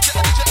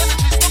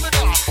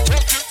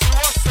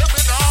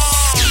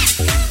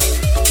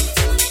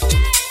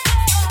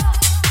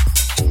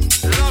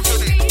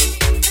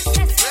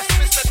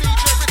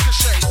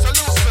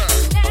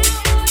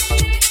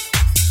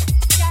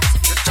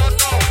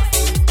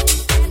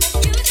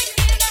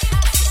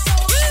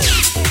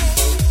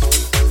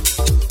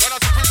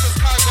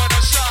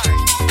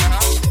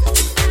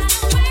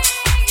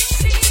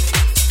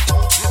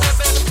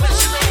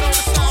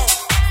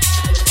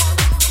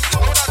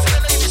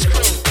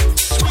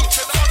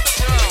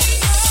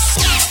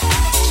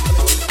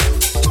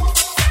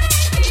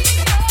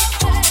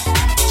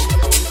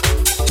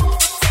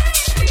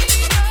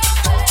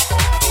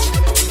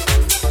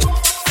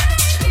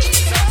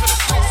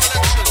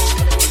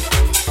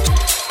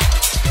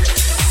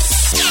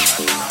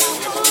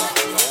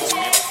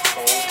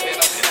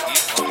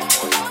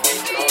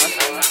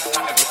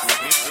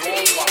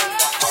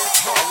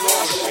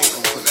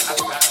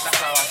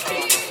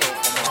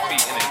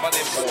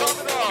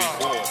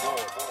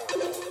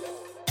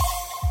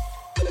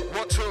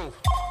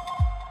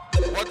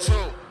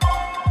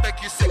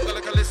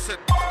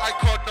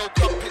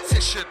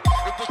 conversation.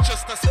 It was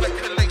just a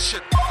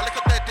speculation. I like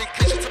a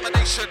dedication to my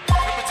nation. In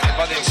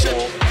retaliation,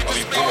 it was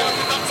me and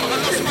the doctor. I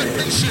lost my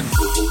patience.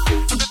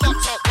 To the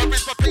doctor, where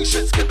is my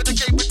patience? Give me the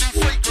game with new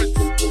fragrance.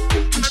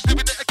 And I'm doing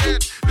it again.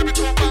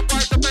 Lyrical bad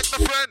boy, the best my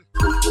friend.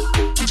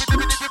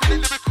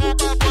 Lyrical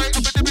bad boy,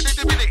 I'm a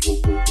dibbity.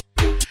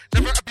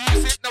 Never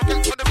abuse it, now get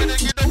on the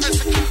minute, you don't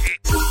execute it.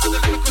 And the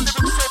lyrical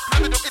so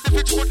criminal,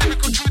 individual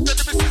lyrical truth and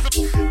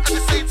lyricism. At the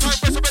same time,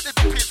 resurrected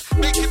the piece,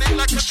 making it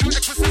like a true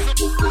exorcism.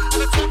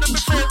 And I told them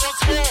before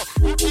once more,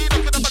 who'd be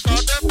knocking at my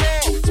goddamn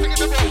door? Swinging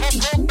the raw, hot,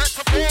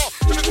 metaphor.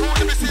 Lyrical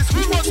lyricist,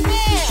 who wants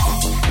more?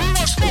 Who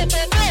wants more?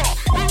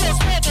 Who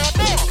wants more?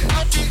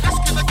 I'll be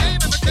asking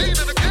again and again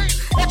and again.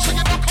 Watching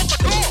it knock on my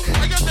door.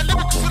 I am the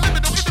lyrical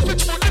subliminal,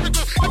 individual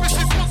lyrical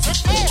lyricist once and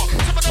more.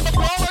 Some of them are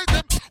borrowing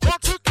them,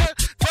 want to get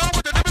down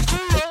with the lyrical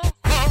raw.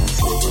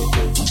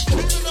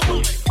 Concentrate in the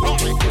mind,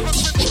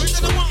 concentrate in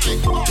the mind. You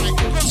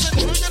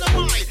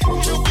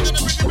know we're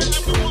gonna bring it in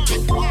every wine.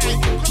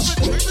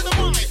 Concentrate in the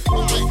mind,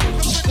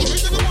 concentrate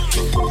in the mind.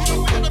 You know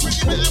we're gonna bring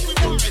it in every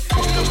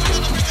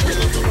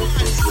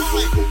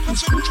wine.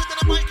 Concentrate in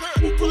the mic,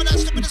 bro,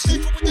 that's the ministry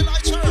for when you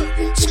light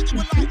her. Set you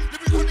alight,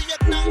 lyrically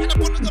at night, and I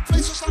put in the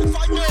places like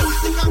fire.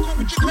 They can't go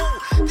with your go.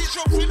 These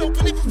your real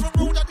open, even from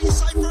road and these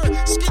cipher.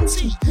 Skin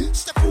tea,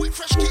 step away,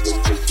 fresh kicks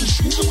on the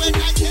street. I wear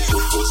night hair,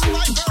 I'm a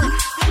survivor.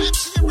 No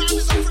MC around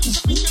is a friend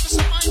to me, and it's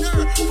a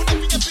minor. When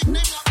I be a big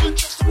name like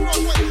Manchester,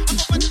 Broadway, I'm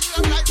a winner to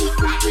the light her.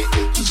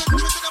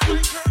 Concentrate in the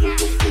mic,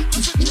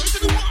 concentrate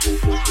in the mic,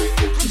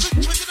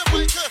 concentrate in the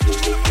mic, yo,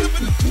 concentrate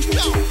in the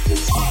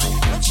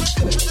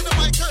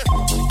mic.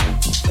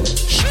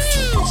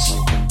 Cheers!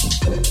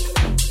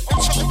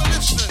 Also all the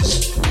listeners,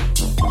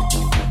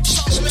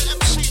 sounds like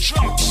MC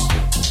DRAKS,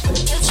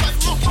 outside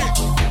ROKKET,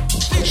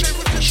 DJ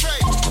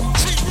Ricochet,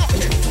 Team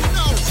ROKKET, you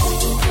know.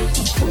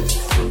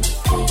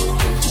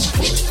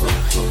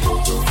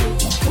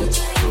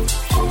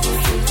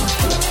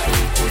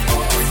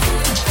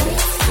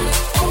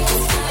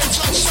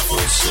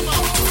 Outside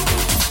Simmer.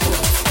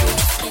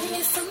 Give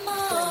me some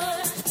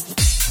more.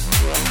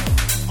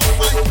 Oh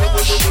my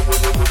gosh,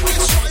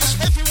 this one is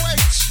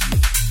heavyweight.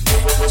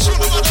 It's all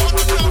about the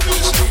underground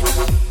music.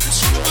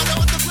 It's all about the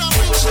underground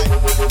music.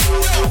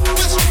 Yo,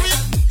 where's the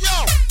real? Yo.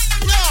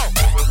 Nah.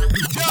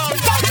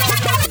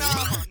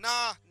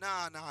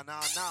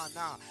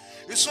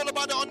 It's all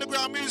about the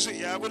underground music,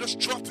 yeah. We'll just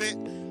drop it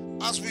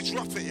as we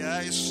drop it,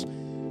 yeah. It's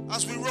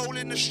as we roll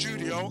in the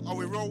studio or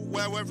we roll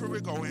wherever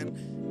we're going.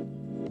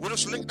 We'll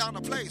just lick down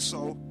the place,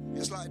 so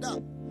it's like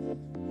that.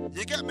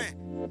 You get me?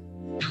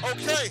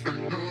 Okay.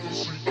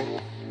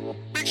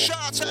 Big shout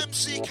out to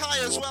MC Kai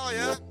as well,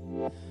 yeah?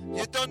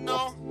 You don't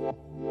know?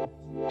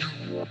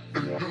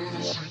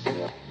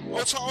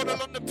 Also all the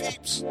London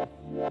peeps.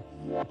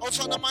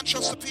 Also the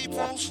Manchester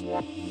peoples. You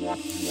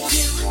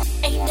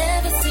ain't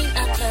never seen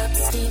a club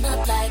steam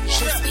up like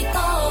this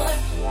before.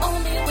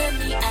 Only when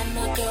me and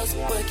my girls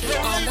working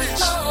on the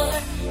floor.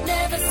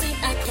 Never seen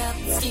a club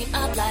steam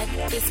up like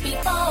this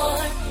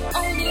before.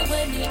 Only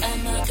when me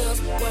and my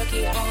girls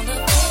working on the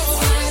floor.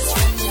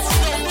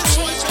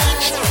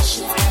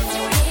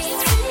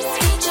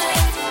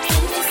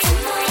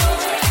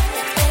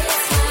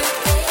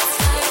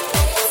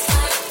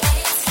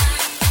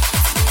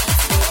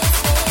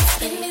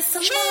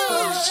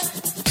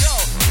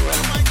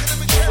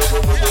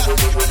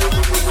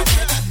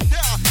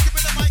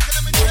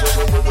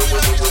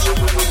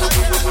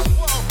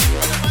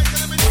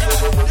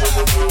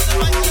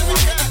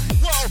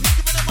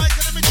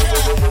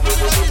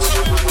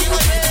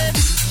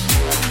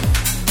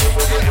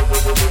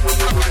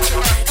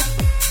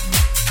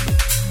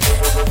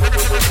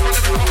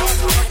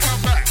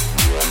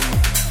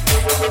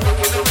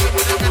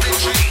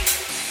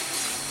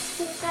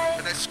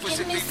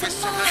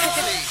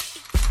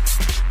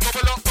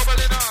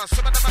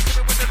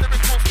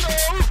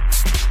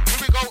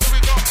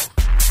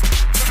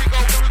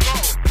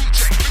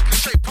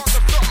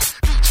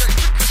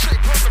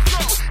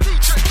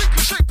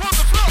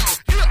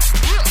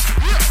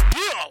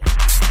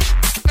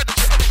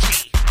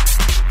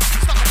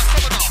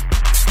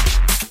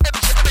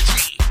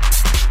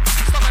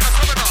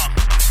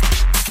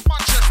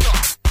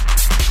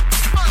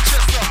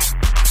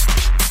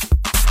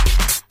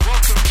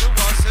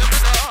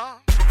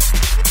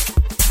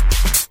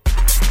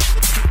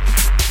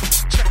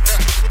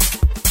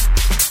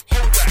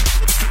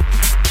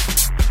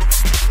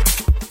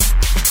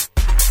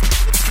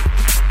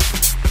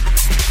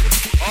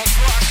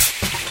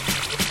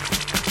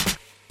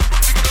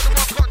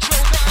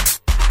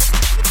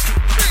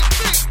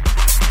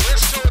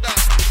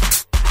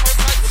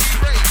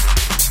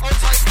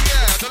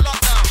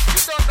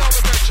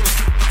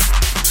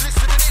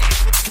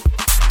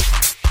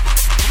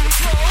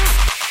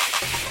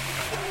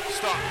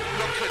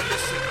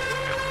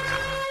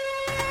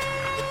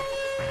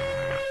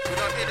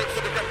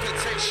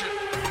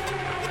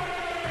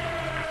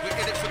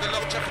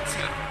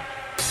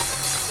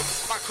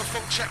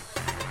 Microphone check.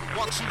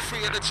 1, 2,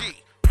 3 and a G. Here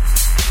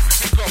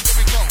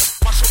we go.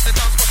 Mash up the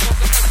dance, mash up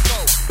the tempo.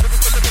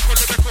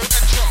 Lyrical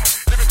intro.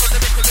 Lyrical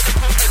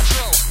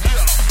intro. Yeah.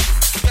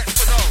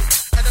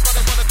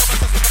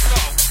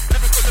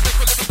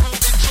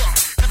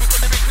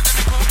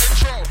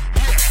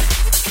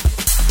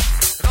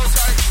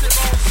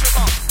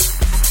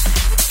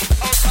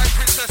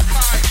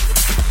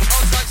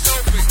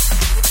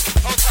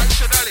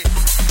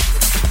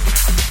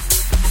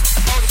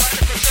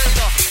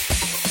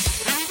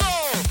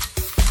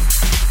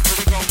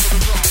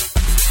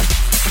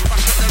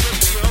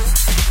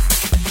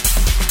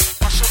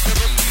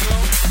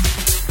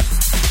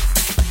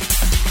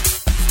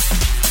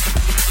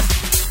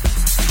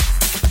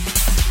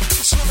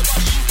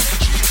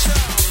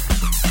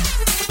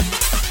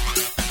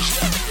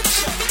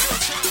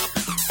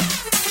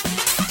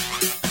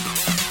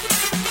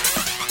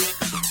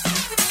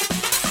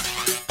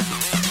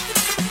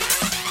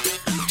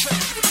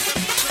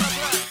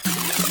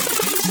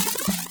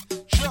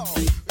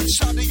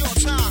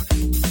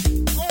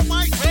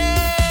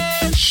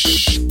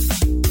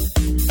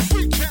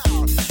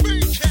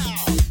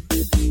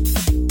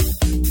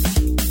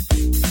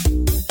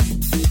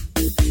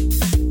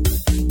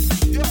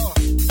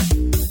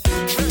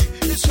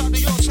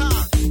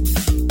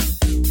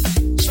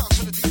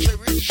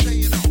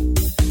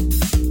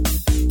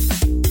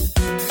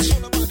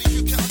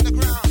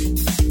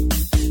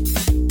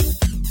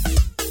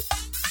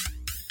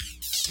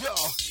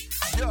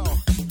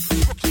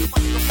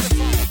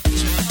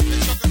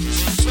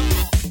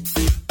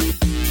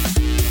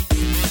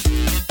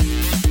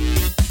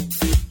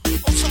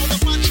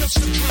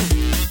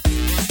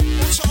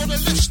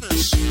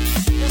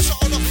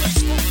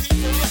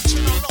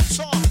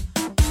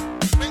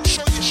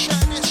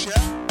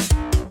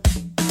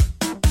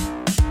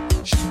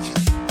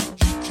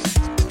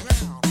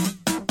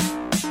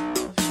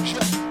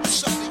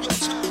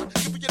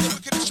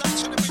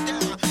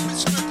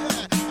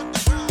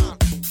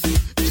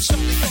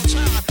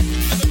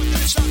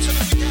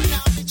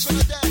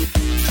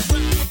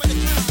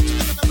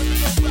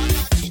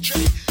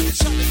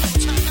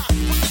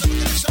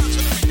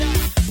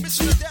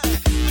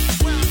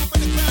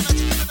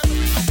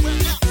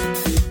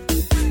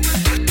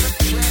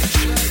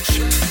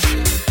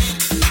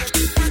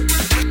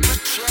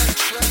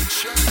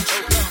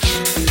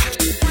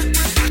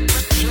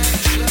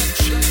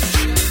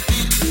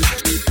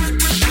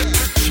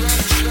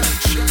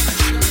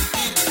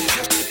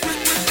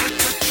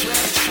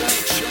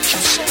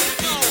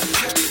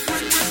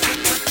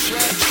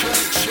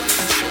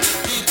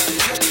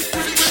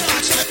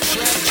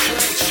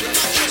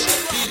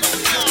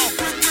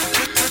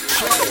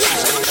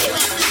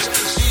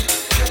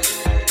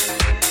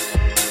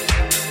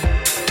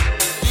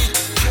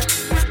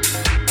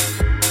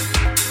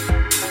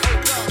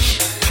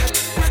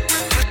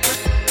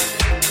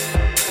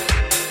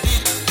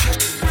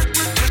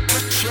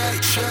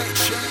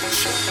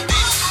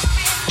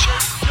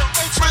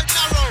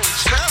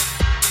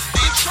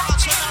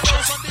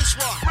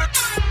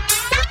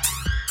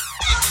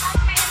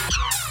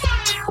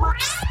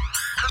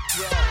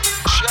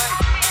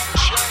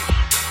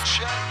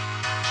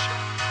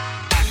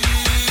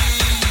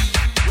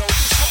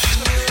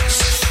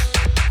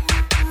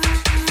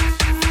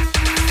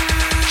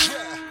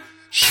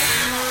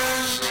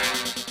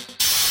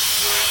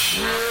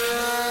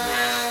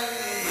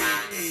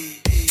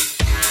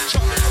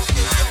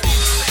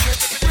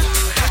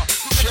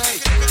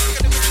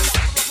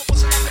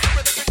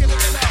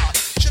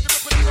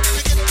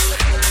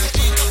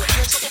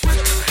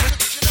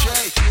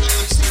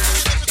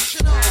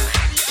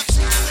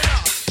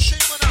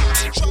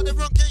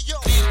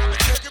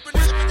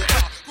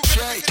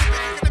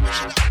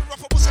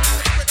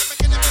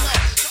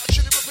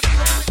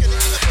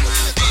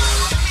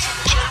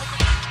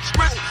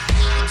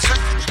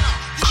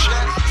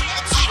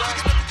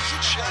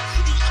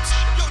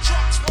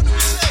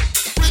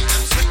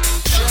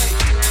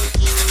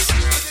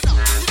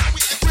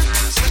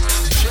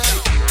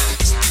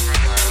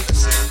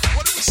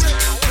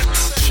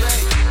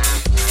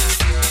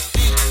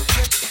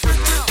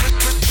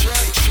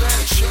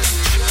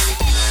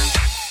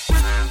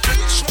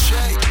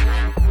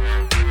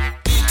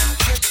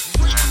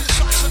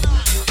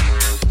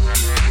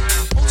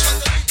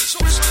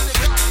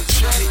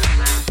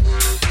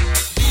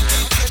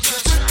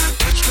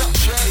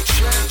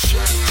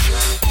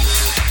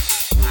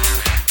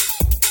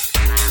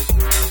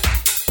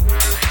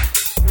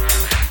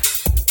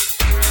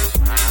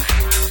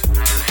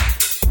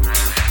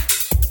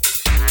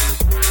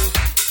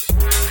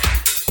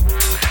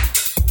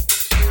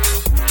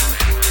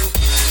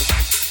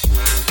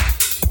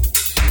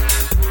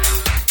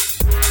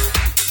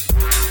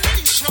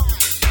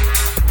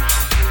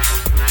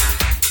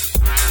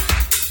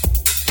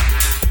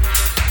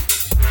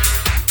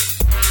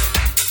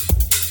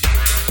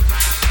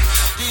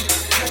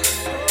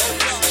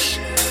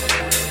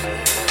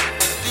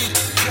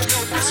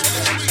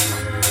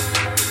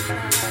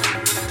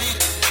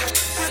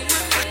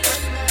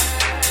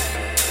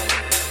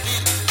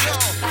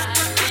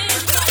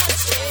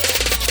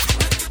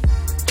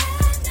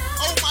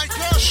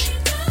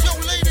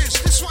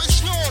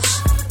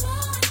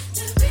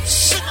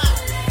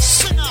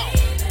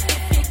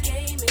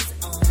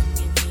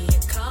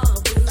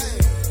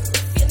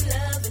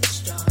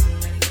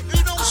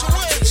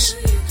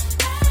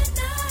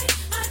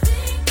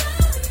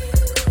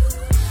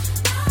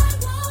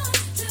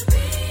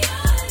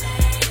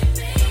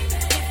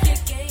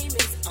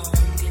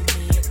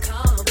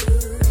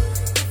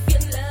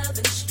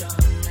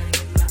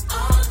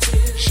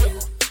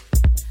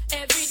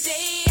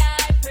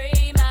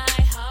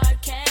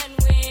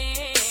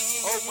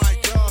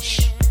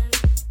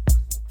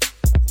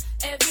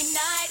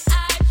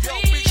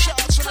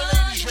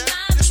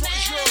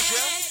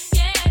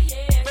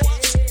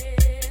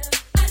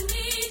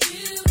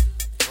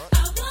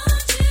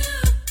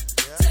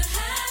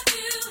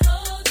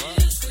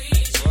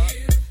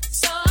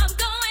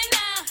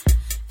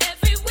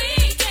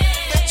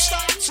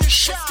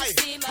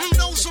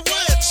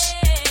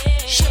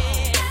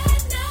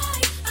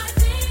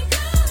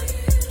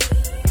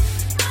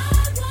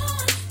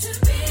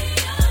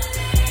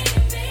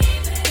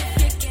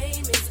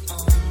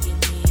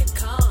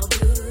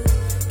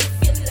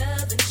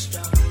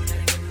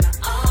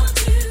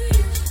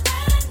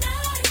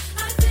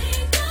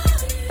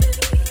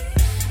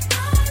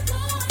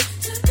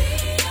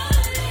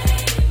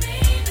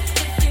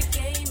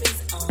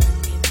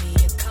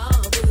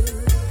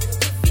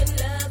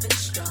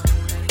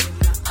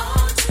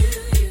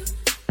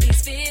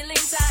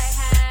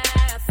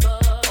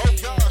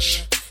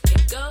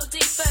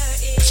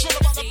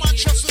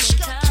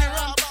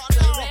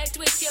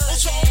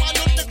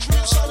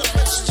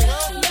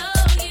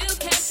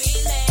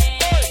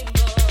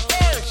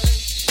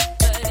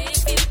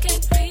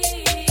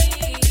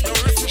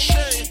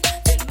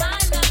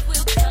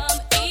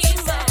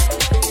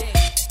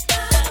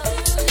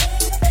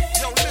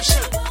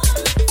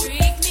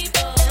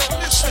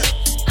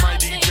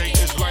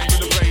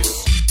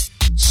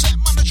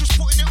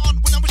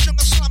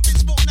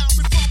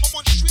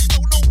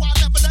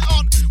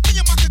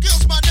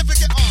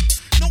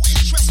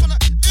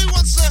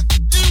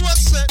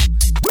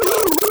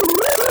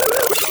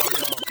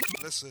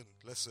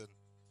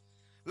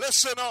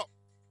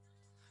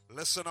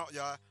 Listen up,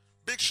 yeah.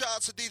 Big shout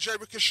out to DJ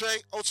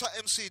Ricochet, also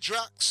MC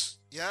DRAKS,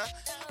 yeah.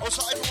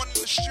 Also everyone in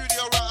the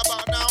studio right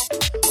about now.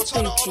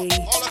 Also the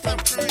all FM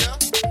crew, yeah.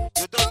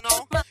 You don't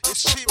know,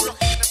 it's Team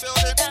Rocket in the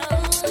building.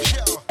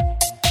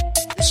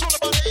 Yeah. It's all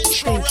about the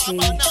intro right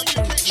about now,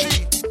 UKG.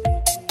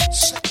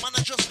 Set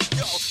managers,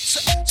 yo.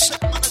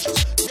 Set managers,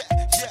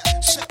 yeah.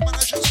 Set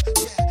managers,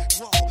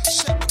 yeah. Whoa,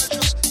 set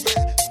managers,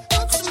 yeah.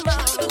 I got to try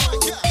the mic,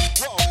 yeah.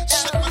 Whoa,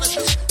 set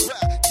managers,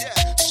 yeah.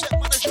 Set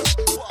managers,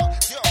 whoa,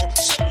 yo.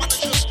 Set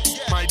managers,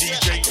 yeah. My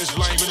DJ is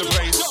live in the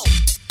place.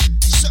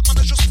 Set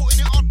managers putting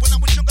it on. When I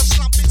was younger,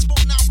 slam bits,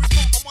 but now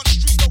reform. I'm on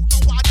street, don't know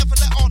what I never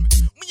let on.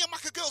 Me and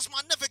Macca girls,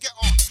 man, never get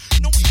on.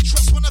 No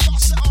interest whenever I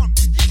set on.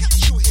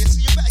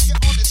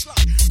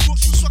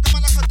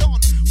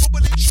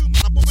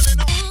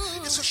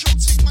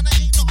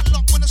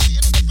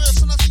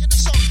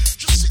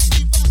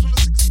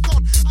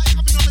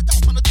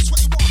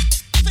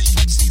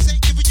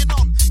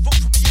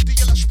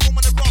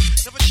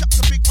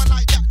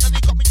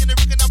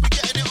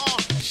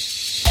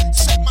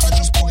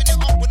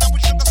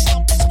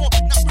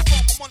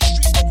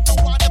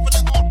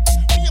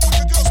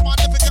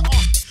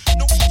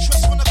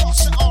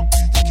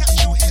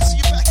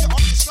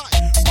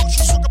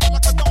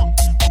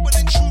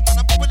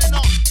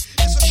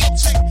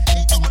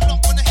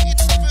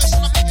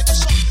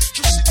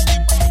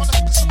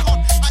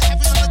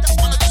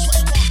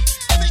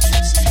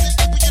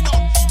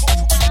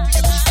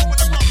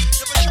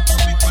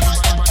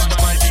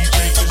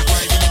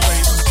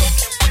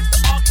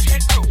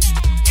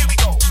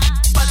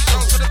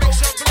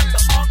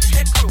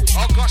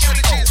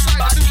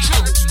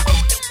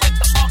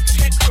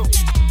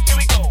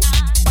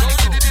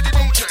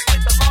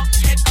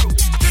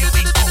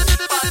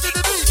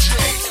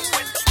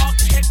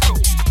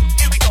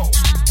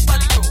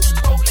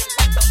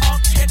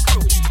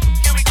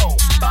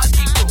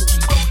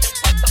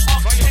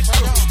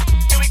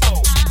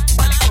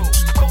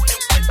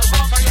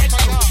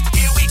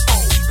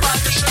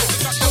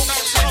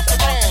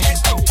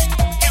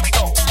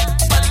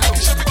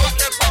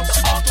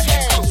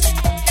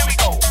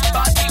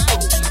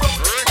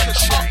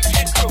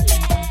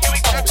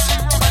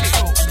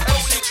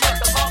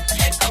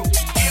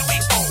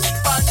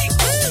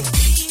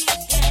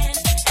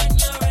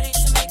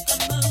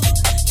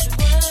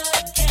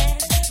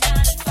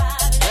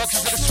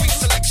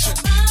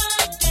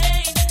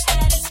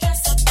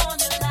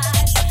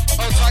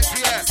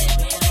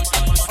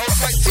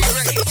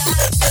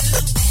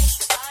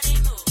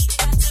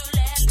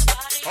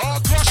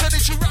 gosh,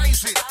 energy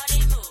rising.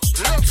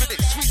 Loving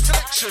it, sweet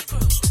selection.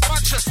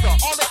 Manchester,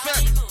 all of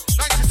them,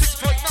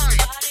 96.9.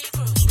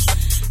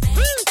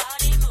 Woo!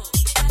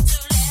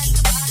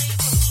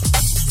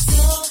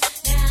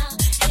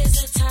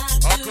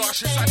 Oh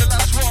gosh, inside the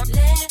last one.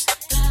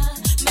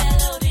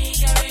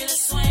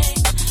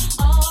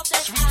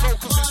 Sweet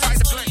vocals inside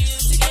the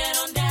place.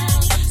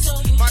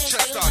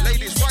 Manchester,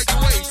 ladies, right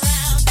away.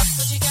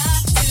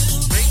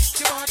 Make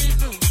your body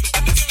move.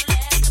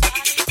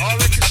 Oh,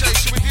 Ricochet,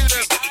 should we do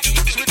them?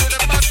 Should we do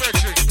them bad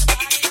version?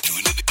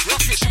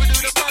 Rocket, should we do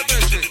them bad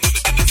version?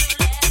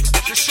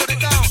 Just shut it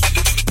down.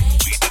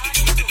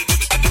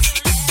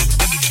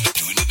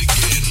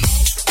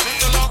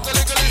 Sing along, the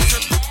legal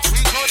listen. We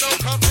got no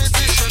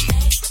competition.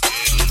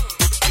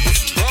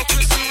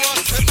 Welcome to our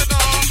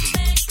seminar.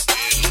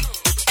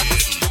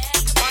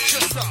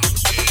 Manchester.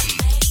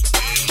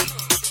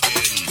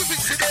 Give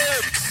it to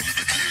them.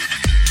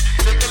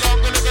 Sing along,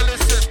 the legal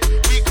listen.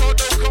 We got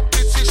no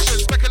competition.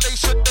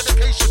 Speculation,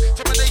 dedication,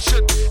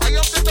 determination. I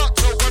am the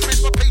doctor, one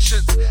is my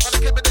patience. And I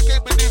came in the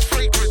game with new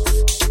fragrance.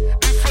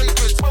 New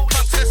fragrance,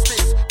 can't test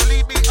this.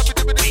 Believe me, I've been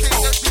doing this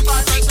thing that these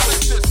guys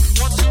directors.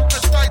 1, 2,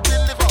 press I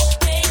deliver.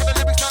 Can the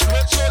lyrics that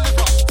hurt your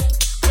liver?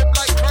 Come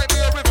like cry me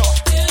a river.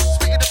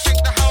 Spitting the thing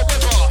that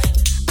however.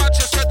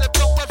 Manchester, the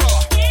block weather.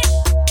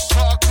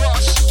 Hard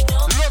crush,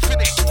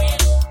 loving it.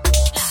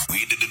 We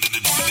did it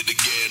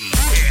again.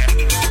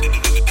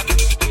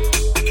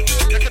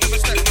 I can never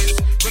step this.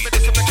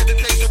 Reminiscing back in the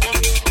days of one.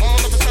 All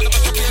of a sudden,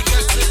 I'm talking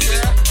against this,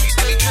 yeah.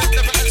 They can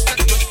never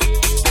accept this.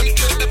 They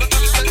can never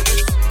accept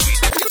this.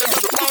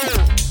 Oh,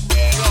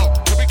 yo,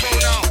 here we go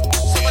now.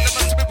 Some of them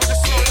messing me with the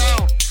slow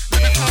down.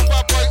 Living calm,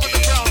 bad boy on the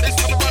ground. This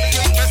time around, he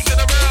ain't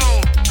messing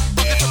around.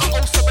 Rocket to my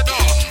old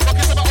seminar.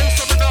 Rocket to my old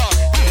seminar.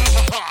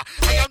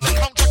 I am the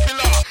counter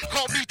killer.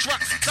 Call me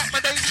DRAKS, that's my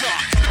danger.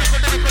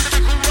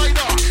 Lyrical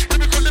rider.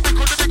 Lyrical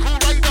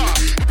rider.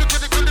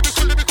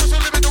 Lyrical, so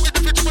lyrical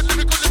individual.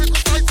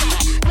 Lyrical fighter.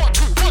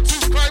 1,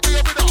 2, cry me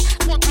a winner.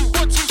 1, 2,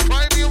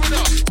 cry me a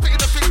winner. Spitting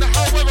the thing that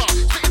however.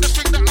 Spitting the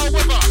thing that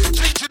however.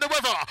 Changing the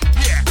weather.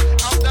 Yeah,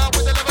 I'm down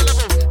with the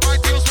level. My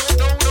deals don't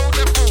know no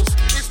levels.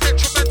 It's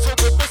detrimental.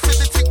 We're missing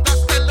the tick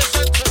that's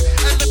elemental.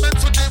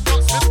 Elemental, they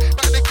boxing,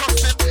 but they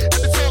costing. And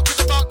they're talking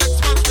about next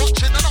man's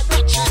watching. And I'm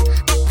watching,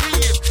 not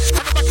preying.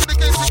 And I'm back in the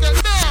game to get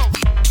down.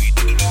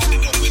 Do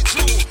what we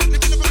do.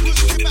 Living the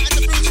recruits, we're back in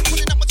the bruise.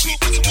 Putting up my two,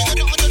 so we're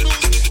not on the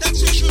news. That's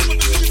your shoes, what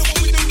we know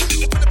what we do.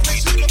 Open the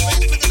place, leave a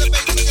face, finger the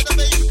bass, finger the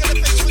bass, finger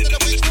the face, finger the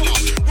bass, come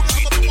on. We're gonna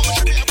come up and march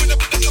a bit, and we're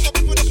gonna put some up,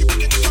 we're gonna keep it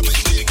in the summer,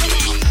 see, come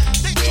on.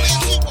 They try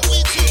and do what we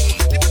do.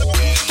 Living the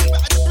recruits, we're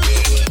back in the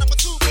bruise. Putting up my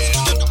two, so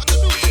we're not on the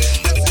news.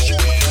 That's your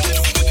shoes, what we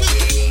know what we do. Open the place,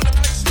 leave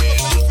a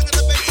face, finger the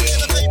bass, finger the bass,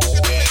 finger the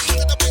face,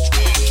 finger the bass,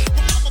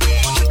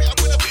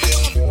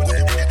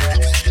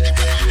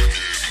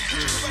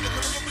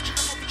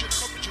 come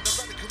on. We're gonna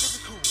come up and march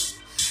a bit, and we're gonna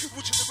put some up, we're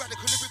gonna keep it in the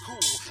summer,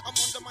 see, come on. Which is the radical lyrical? I'm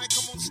on the mic,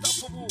 I'm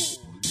unstoppable.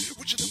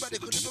 Which is the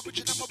radical lyrical?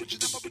 Which is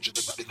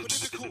the radical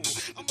lyrical?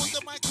 I'm on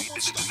the mic, I'm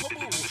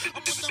unstoppable. I'm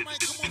on the mic,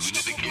 I'm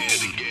unstoppable.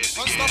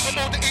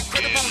 Unstoppable, the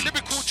incredible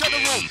lyrical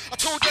general. I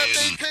told them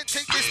they can't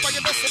take this by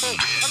your decimal.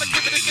 And I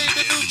give it a game,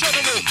 the new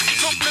general.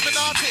 Some living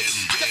artist,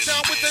 get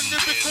down with the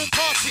lyrical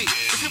party.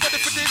 If you're ready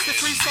for this, the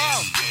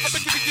freestyle. I've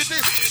been giving you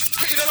this.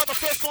 Getting it on my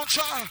first one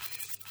child.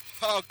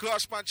 Oh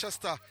gosh,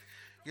 Manchester,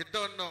 you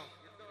don't know.